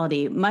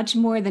intentionality, much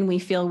more than we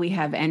feel we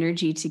have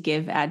energy to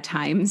give at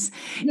times,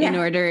 in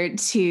order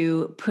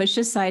to push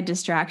aside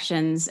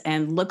distractions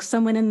and look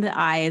someone in the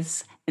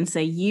eyes and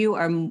say, you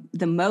are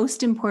the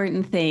most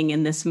important thing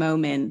in this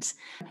moment.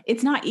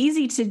 It's not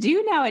easy to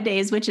do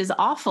nowadays, which is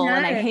awful. No.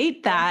 And I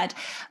hate that.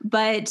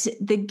 But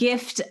the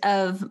gift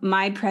of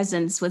my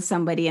presence with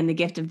somebody and the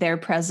gift of their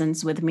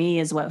presence with me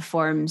is what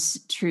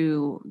forms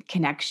true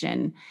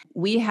connection.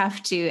 We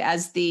have to,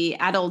 as the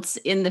adults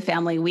in the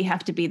family, we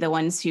have to be the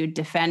ones who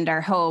defend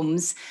our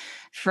homes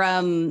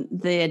from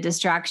the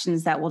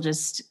distractions that will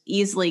just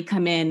easily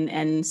come in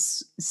and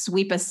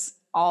sweep us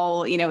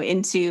all,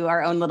 into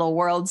our own little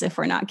worlds if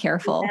we're not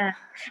careful. Yeah.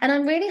 And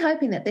I'm really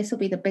hoping that this will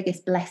be the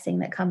biggest blessing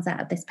that comes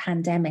out of this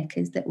pandemic,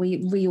 is that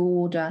we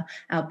reorder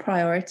our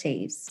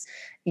priorities,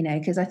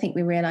 because I think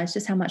we realize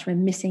just how much we're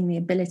missing the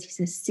ability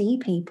to see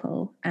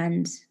people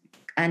and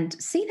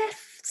see their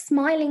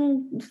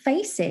smiling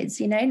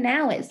faces.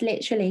 Now it's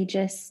literally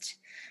just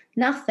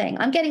nothing.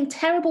 I'm getting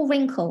terrible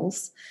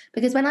wrinkles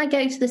because when I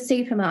go to the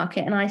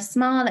supermarket and I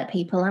smile at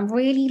people, I'm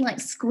really like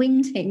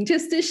squinting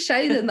just to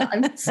show them that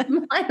I'm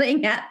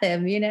smiling at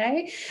them,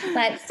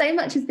 like so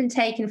much has been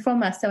taken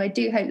from us. So I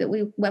do hope that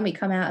when we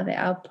come out of it,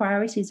 our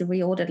priorities are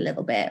reordered a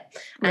little bit.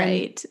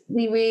 Right. And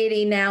we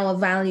really now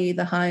value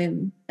the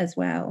home as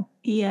well.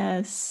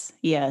 Yes,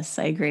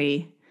 I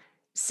agree.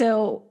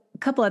 So a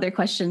couple other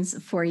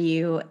questions for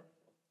you.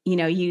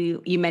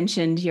 You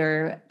mentioned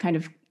your kind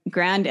of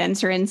grand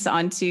entrance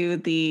onto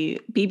the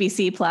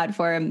BBC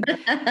platform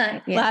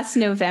Yeah. last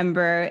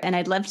November, and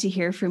I'd love to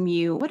hear from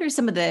you. What are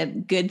some of the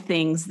good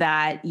things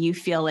that you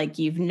feel like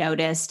you've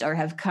noticed or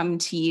have come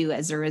to you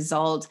as a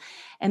result?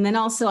 And then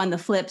also on the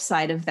flip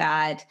side of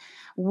that,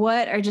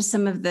 what are just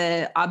some of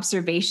the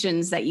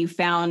observations that you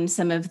found,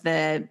 some of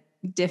the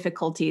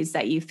difficulties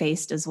that you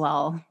faced as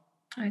well?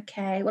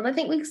 Okay. Well, I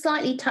think we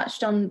slightly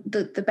touched on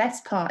the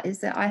best part is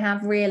that I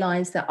have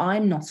realized that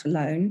I'm not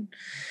alone.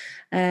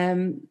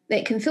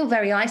 It can feel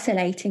very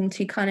isolating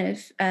to kind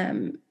of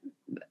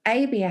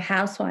A, be a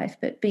housewife,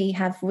 but B,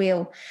 have a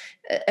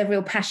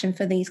real passion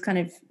for these kind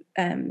of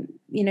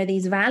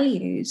these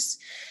values.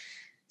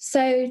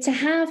 So to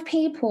have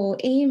people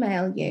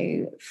email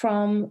you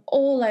from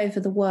all over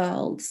the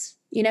world,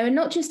 and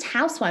not just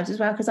housewives as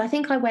well, because I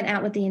think I went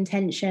out with the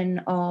intention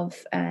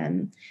of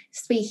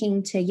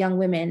speaking to young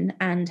women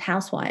and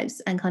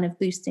housewives and kind of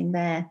boosting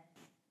their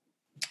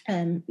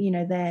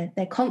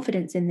their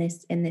confidence in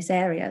this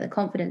area, the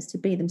confidence to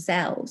be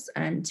themselves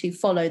and to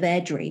follow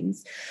their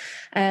dreams.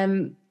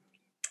 I've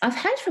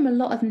heard from a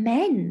lot of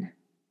men.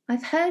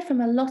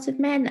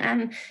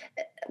 And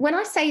when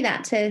I say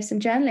that to some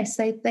journalists,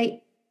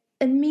 they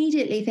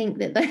immediately think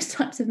that those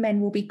types of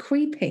men will be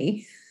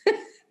creepy,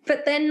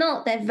 but they're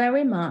not. They're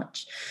very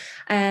much.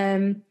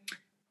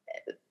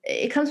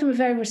 It comes from a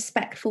very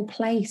respectful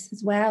place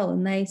as well.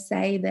 And they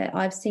say that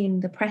I've seen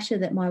the pressure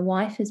that my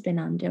wife has been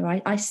under.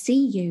 I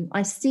see you.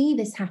 I see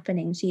this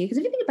happening to you. Because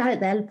if you think about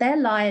it, their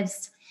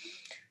lives,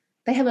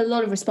 they have a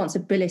lot of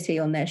responsibility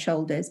on their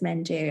shoulders,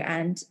 men do.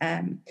 And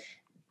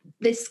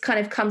this kind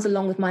of comes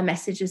along with my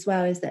message as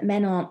well, is that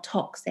men aren't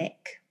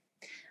toxic.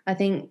 I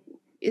think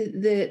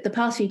the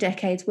past few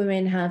decades,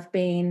 women have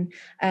been,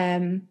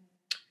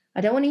 I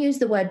don't want to use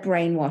the word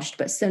brainwashed,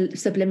 but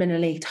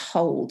subliminally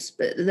told.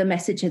 But the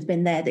message has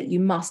been there that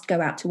you must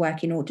go out to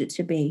work in order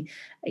to be,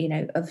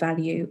 of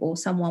value or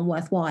someone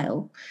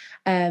worthwhile.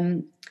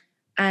 And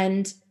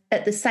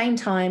at the same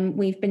time,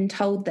 we've been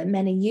told that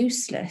men are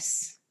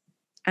useless,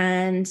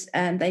 and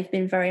they've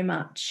been very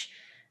much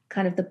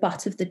kind of the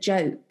butt of the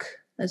joke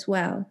as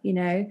well,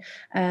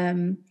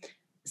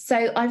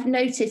 So I've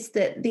noticed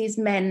that these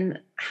men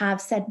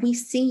have said, we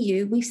see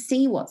you, we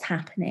see what's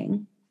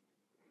happening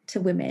to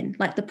women,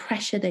 like the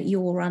pressure that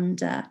you're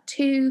under,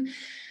 to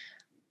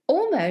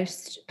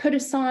almost put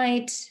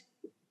aside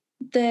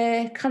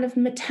the kind of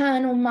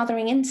maternal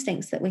mothering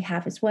instincts that we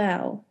have as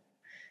well,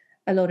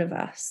 a lot of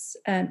us,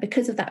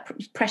 because of that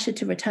pressure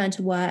to return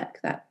to work,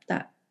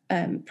 that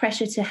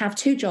pressure to have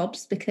two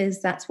jobs,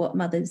 because that's what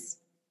mothers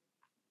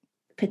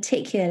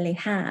particularly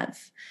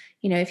have.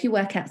 If you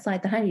work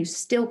outside the home, you've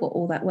still got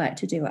all that work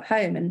to do at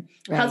home, and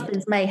right.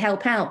 Husbands may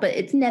help out, but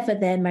it's never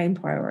their main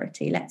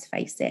priority. Let's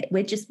face it.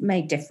 We're just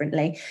made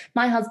differently.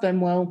 My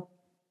husband will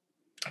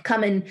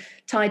come and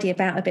tidy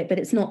about a bit, but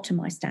it's not to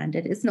my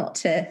standard. It's not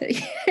to,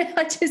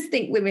 I just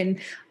think women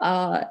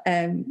are,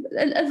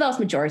 a vast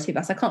majority of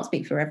us, I can't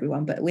speak for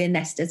everyone, but we're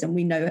nesters and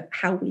we know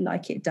how we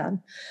like it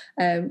done,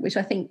 which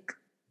I think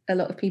a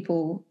lot of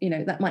people,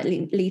 that might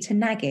lead to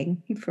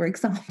nagging, for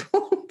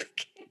example.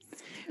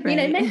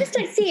 Right. Men just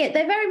don't see it.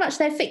 They're very much,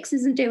 they're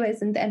fixers and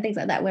doers and things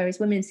like that, whereas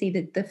women see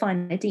the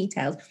finer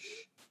details.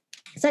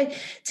 So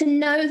to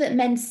know that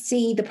men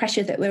see the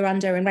pressure that we're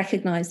under and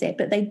recognise it,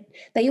 but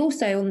they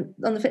also,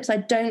 on the flip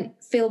side, don't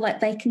feel like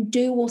they can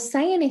do or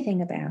say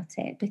anything about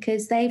it,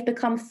 because they've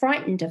become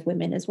frightened of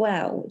women as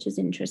well, which is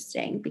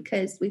interesting,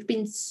 because we've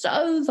been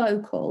so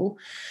vocal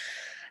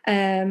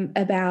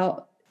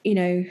about,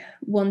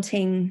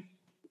 wanting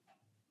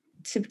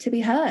to be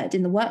heard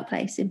in the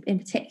workplace in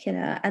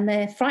particular, and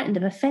they're frightened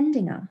of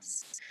offending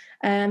us.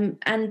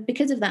 And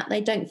because of that,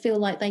 they don't feel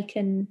like they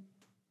can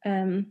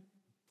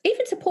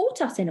even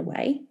support us in a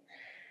way.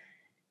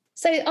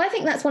 So I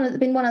think that's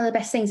been one of the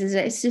best things, is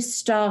that it's just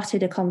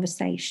started a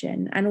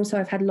conversation. And also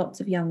I've had lots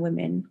of young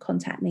women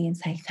contact me and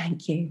say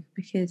thank you,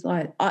 because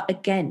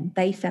again,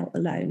 they felt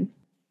alone.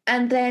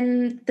 And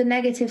then the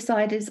negative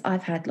side is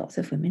I've had lots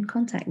of women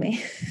contact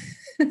me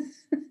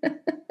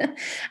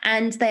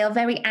and they are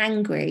very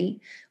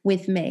angry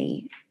with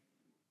me.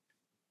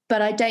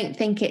 But I don't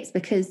think it's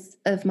because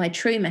of my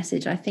true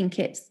message. I think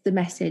it's the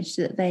message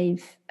that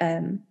they've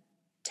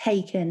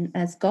taken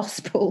as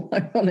gospel,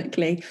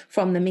 ironically,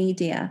 from the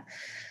media.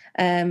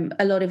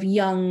 A lot of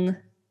young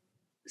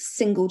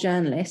single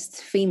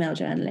journalists, female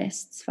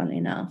journalists, funnily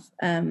enough,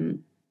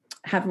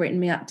 have written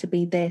me up to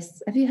be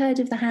this. Have you heard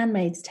of The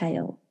Handmaid's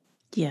Tale?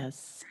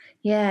 Yes.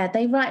 Yeah,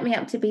 they write me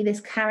up to be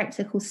this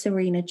character called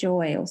Serena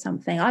Joy or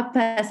something. I've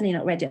personally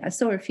not read it. I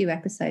saw a few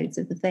episodes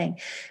of the thing.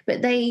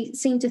 But they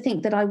seem to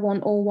think that I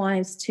want all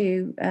wives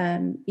to,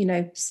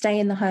 stay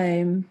in the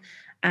home.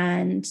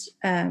 And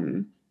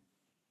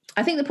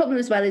I think the problem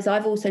as well is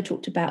I've also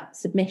talked about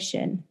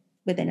submission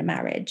within a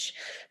marriage.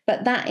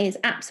 But that is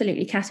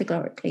absolutely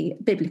categorically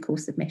biblical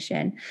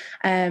submission.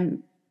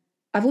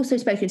 I've also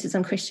spoken to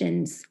some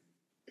Christian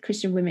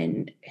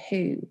women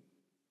who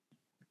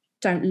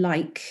don't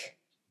like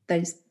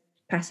those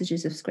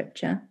passages of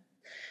scripture.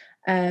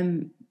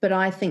 But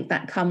I think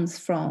that comes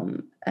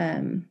from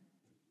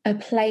a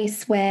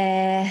place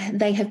where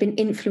they have been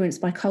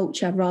influenced by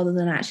culture rather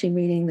than actually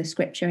reading the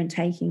scripture and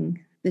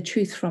taking the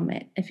truth from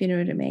it, if you know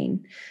what I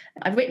mean.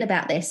 I've written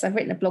about this. I've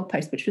written a blog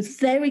post which was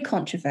very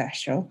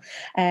controversial.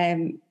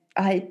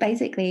 I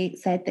basically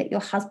said that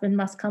your husband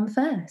must come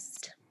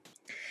first.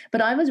 But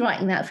I was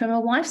writing that from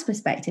a wife's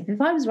perspective. If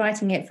I was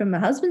writing it from a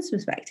husband's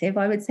perspective,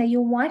 I would say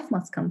your wife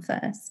must come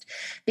first,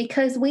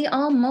 because we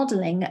are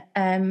modeling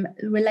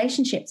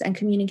relationships and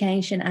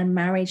communication and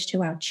marriage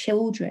to our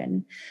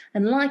children.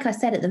 And like I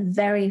said at the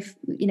very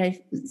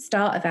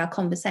start of our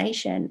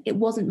conversation, it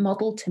wasn't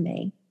modeled to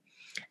me.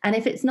 And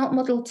if it's not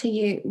modeled to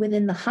you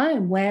within the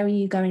home, where are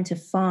you going to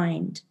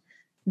find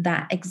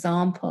that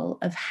example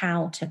of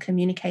how to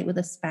communicate with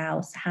a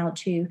spouse, how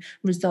to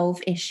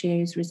resolve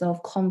issues,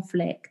 resolve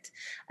conflict,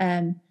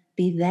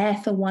 be there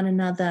for one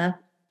another?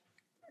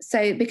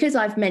 So because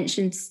I've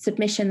mentioned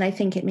submission, they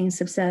think it means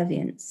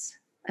subservience,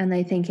 and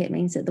they think it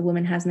means that the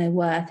woman has no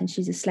worth and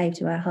she's a slave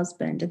to her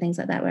husband and things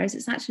like that, whereas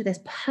it's actually this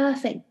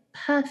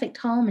perfect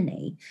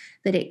harmony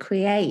that it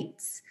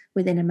creates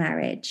within a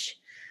marriage.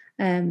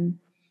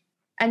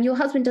 And your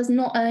husband does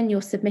not earn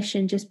your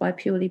submission just by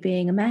purely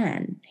being a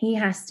man. He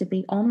has to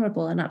be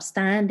honourable and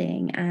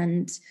upstanding,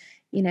 and,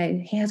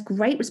 he has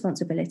great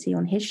responsibility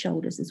on his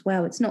shoulders as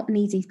well. It's not an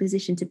easy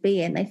position to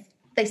be in.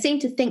 They seem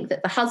to think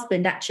that the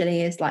husband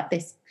actually is like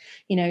this,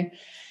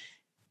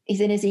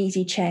 he's in his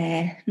easy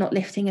chair, not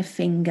lifting a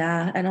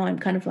finger, and I'm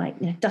kind of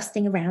like,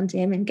 dusting around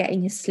him and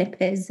getting his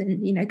slippers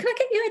and, can I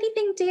get you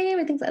anything, dear?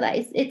 And things like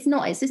that. It's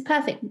not. It's this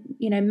perfect,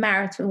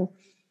 marital,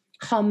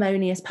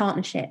 harmonious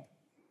partnership.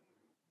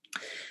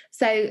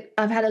 So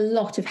I've had a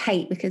lot of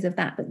hate because of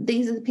that, but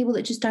these are the people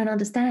that just don't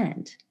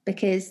understand,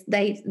 because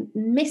they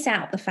miss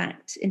out the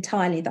fact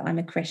entirely that I'm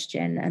a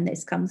Christian and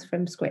this comes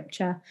from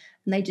scripture,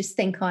 and they just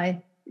think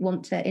I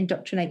want to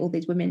indoctrinate all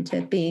these women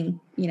to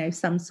being,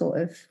 some sort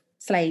of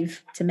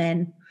slave to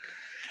men.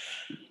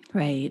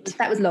 Right.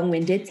 That was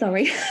long-winded,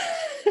 sorry.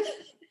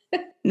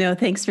 No,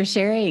 thanks for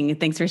sharing.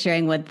 Thanks for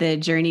sharing what the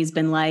journey's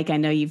been like. I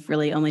know you've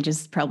really only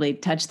just probably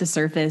touched the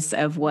surface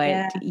of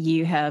what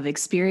you have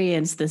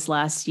experienced this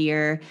last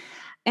year.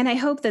 And I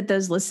hope that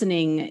those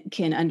listening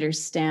can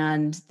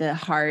understand the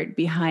heart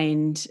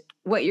behind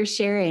what you're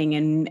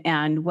sharing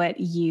and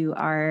what you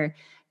are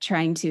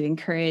trying to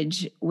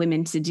encourage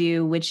women to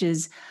do, which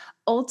is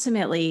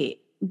ultimately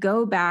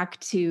go back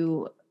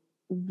to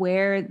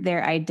where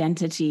their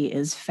identity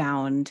is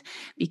found,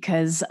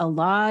 because a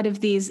lot of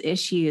these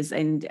issues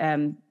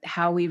and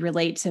how we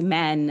relate to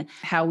men,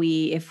 how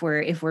we, if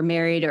we're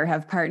married or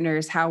have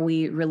partners, how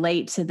we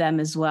relate to them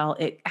as well,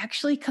 it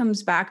actually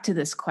comes back to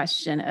this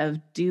question of,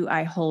 do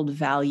I hold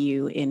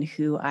value in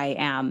who I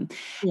am?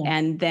 Yeah.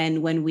 And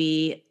then when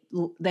we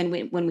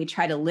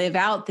try to live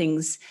out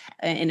things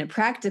in a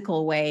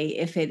practical way,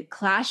 if it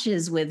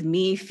clashes with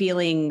me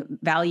feeling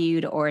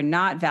valued or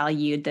not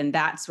valued, then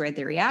that's where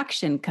the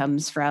reaction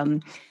comes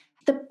from.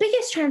 The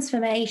biggest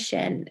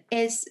transformation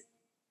is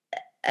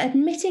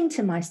admitting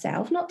to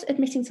myself, not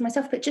admitting to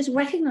myself, but just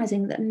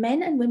recognizing that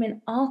men and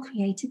women are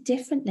created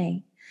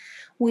differently.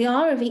 We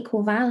are of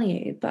equal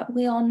value, but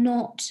we are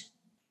not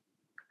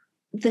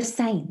the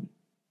same.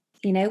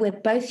 We're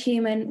both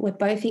human, we're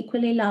both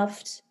equally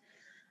loved,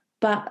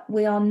 but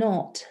we are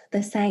not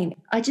the same.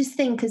 I just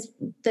think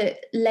that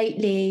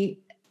lately,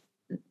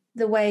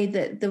 the way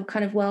that the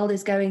kind of world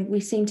is going,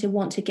 we seem to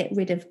want to get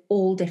rid of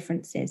all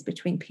differences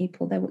between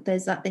people.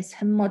 There's like this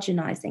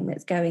homogenizing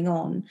that's going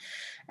on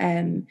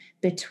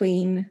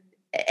between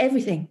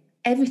everything.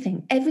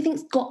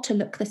 Everything's got to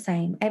look the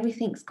same.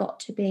 Everything's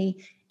got to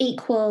be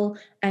equal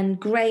and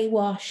grey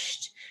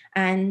washed,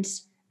 and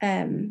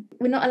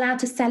we're not allowed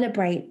to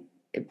celebrate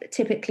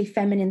typically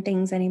feminine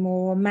things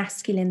anymore, or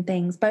masculine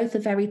things. Both are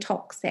very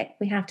toxic.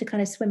 We have to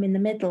kind of swim in the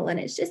middle, and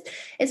it's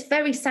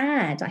very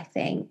sad, I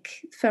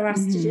think, for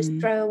us to just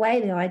throw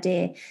away the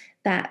idea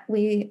that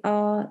we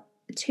are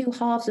two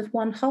halves of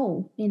one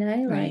whole,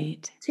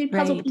 right. Two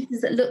puzzle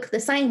pieces that look the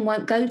same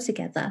won't go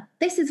together.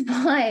 This is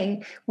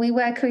why we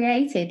were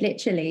created,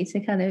 literally, to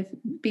kind of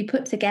be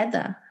put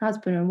together,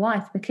 husband and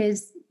wife,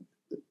 because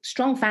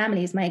strong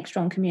families make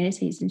strong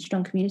communities, and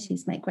strong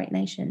communities make great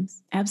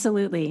nations.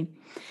 Absolutely.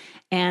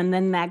 And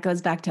then that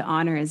goes back to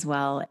honor as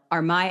well.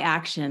 Are my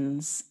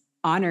actions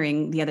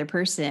honoring the other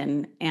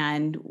person?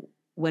 And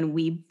when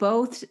we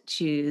both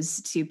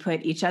choose to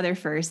put each other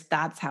first,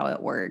 that's how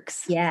it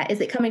works. Yeah. Is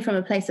it coming from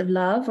a place of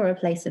love or a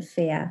place of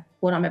fear?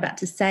 What I'm about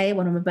to say,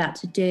 what I'm about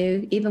to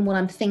do, even what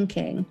I'm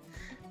thinking.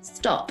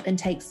 Stop and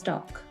take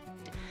stock.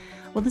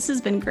 Well, this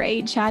has been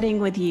great chatting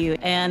with you.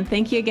 And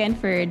thank you again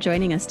for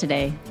joining us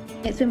today.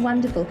 It's been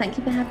wonderful. Thank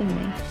you for having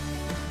me.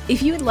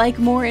 If you would like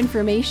more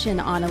information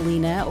on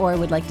Alina, or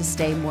would like to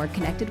stay more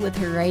connected with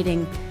her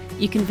writing,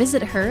 you can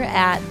visit her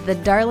at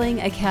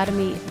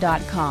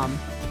thedarlingacademy.com.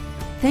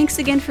 Thanks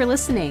again for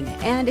listening,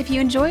 and if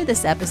you enjoyed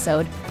this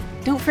episode,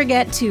 don't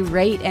forget to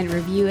rate and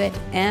review it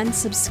and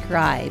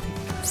subscribe.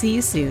 See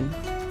you soon.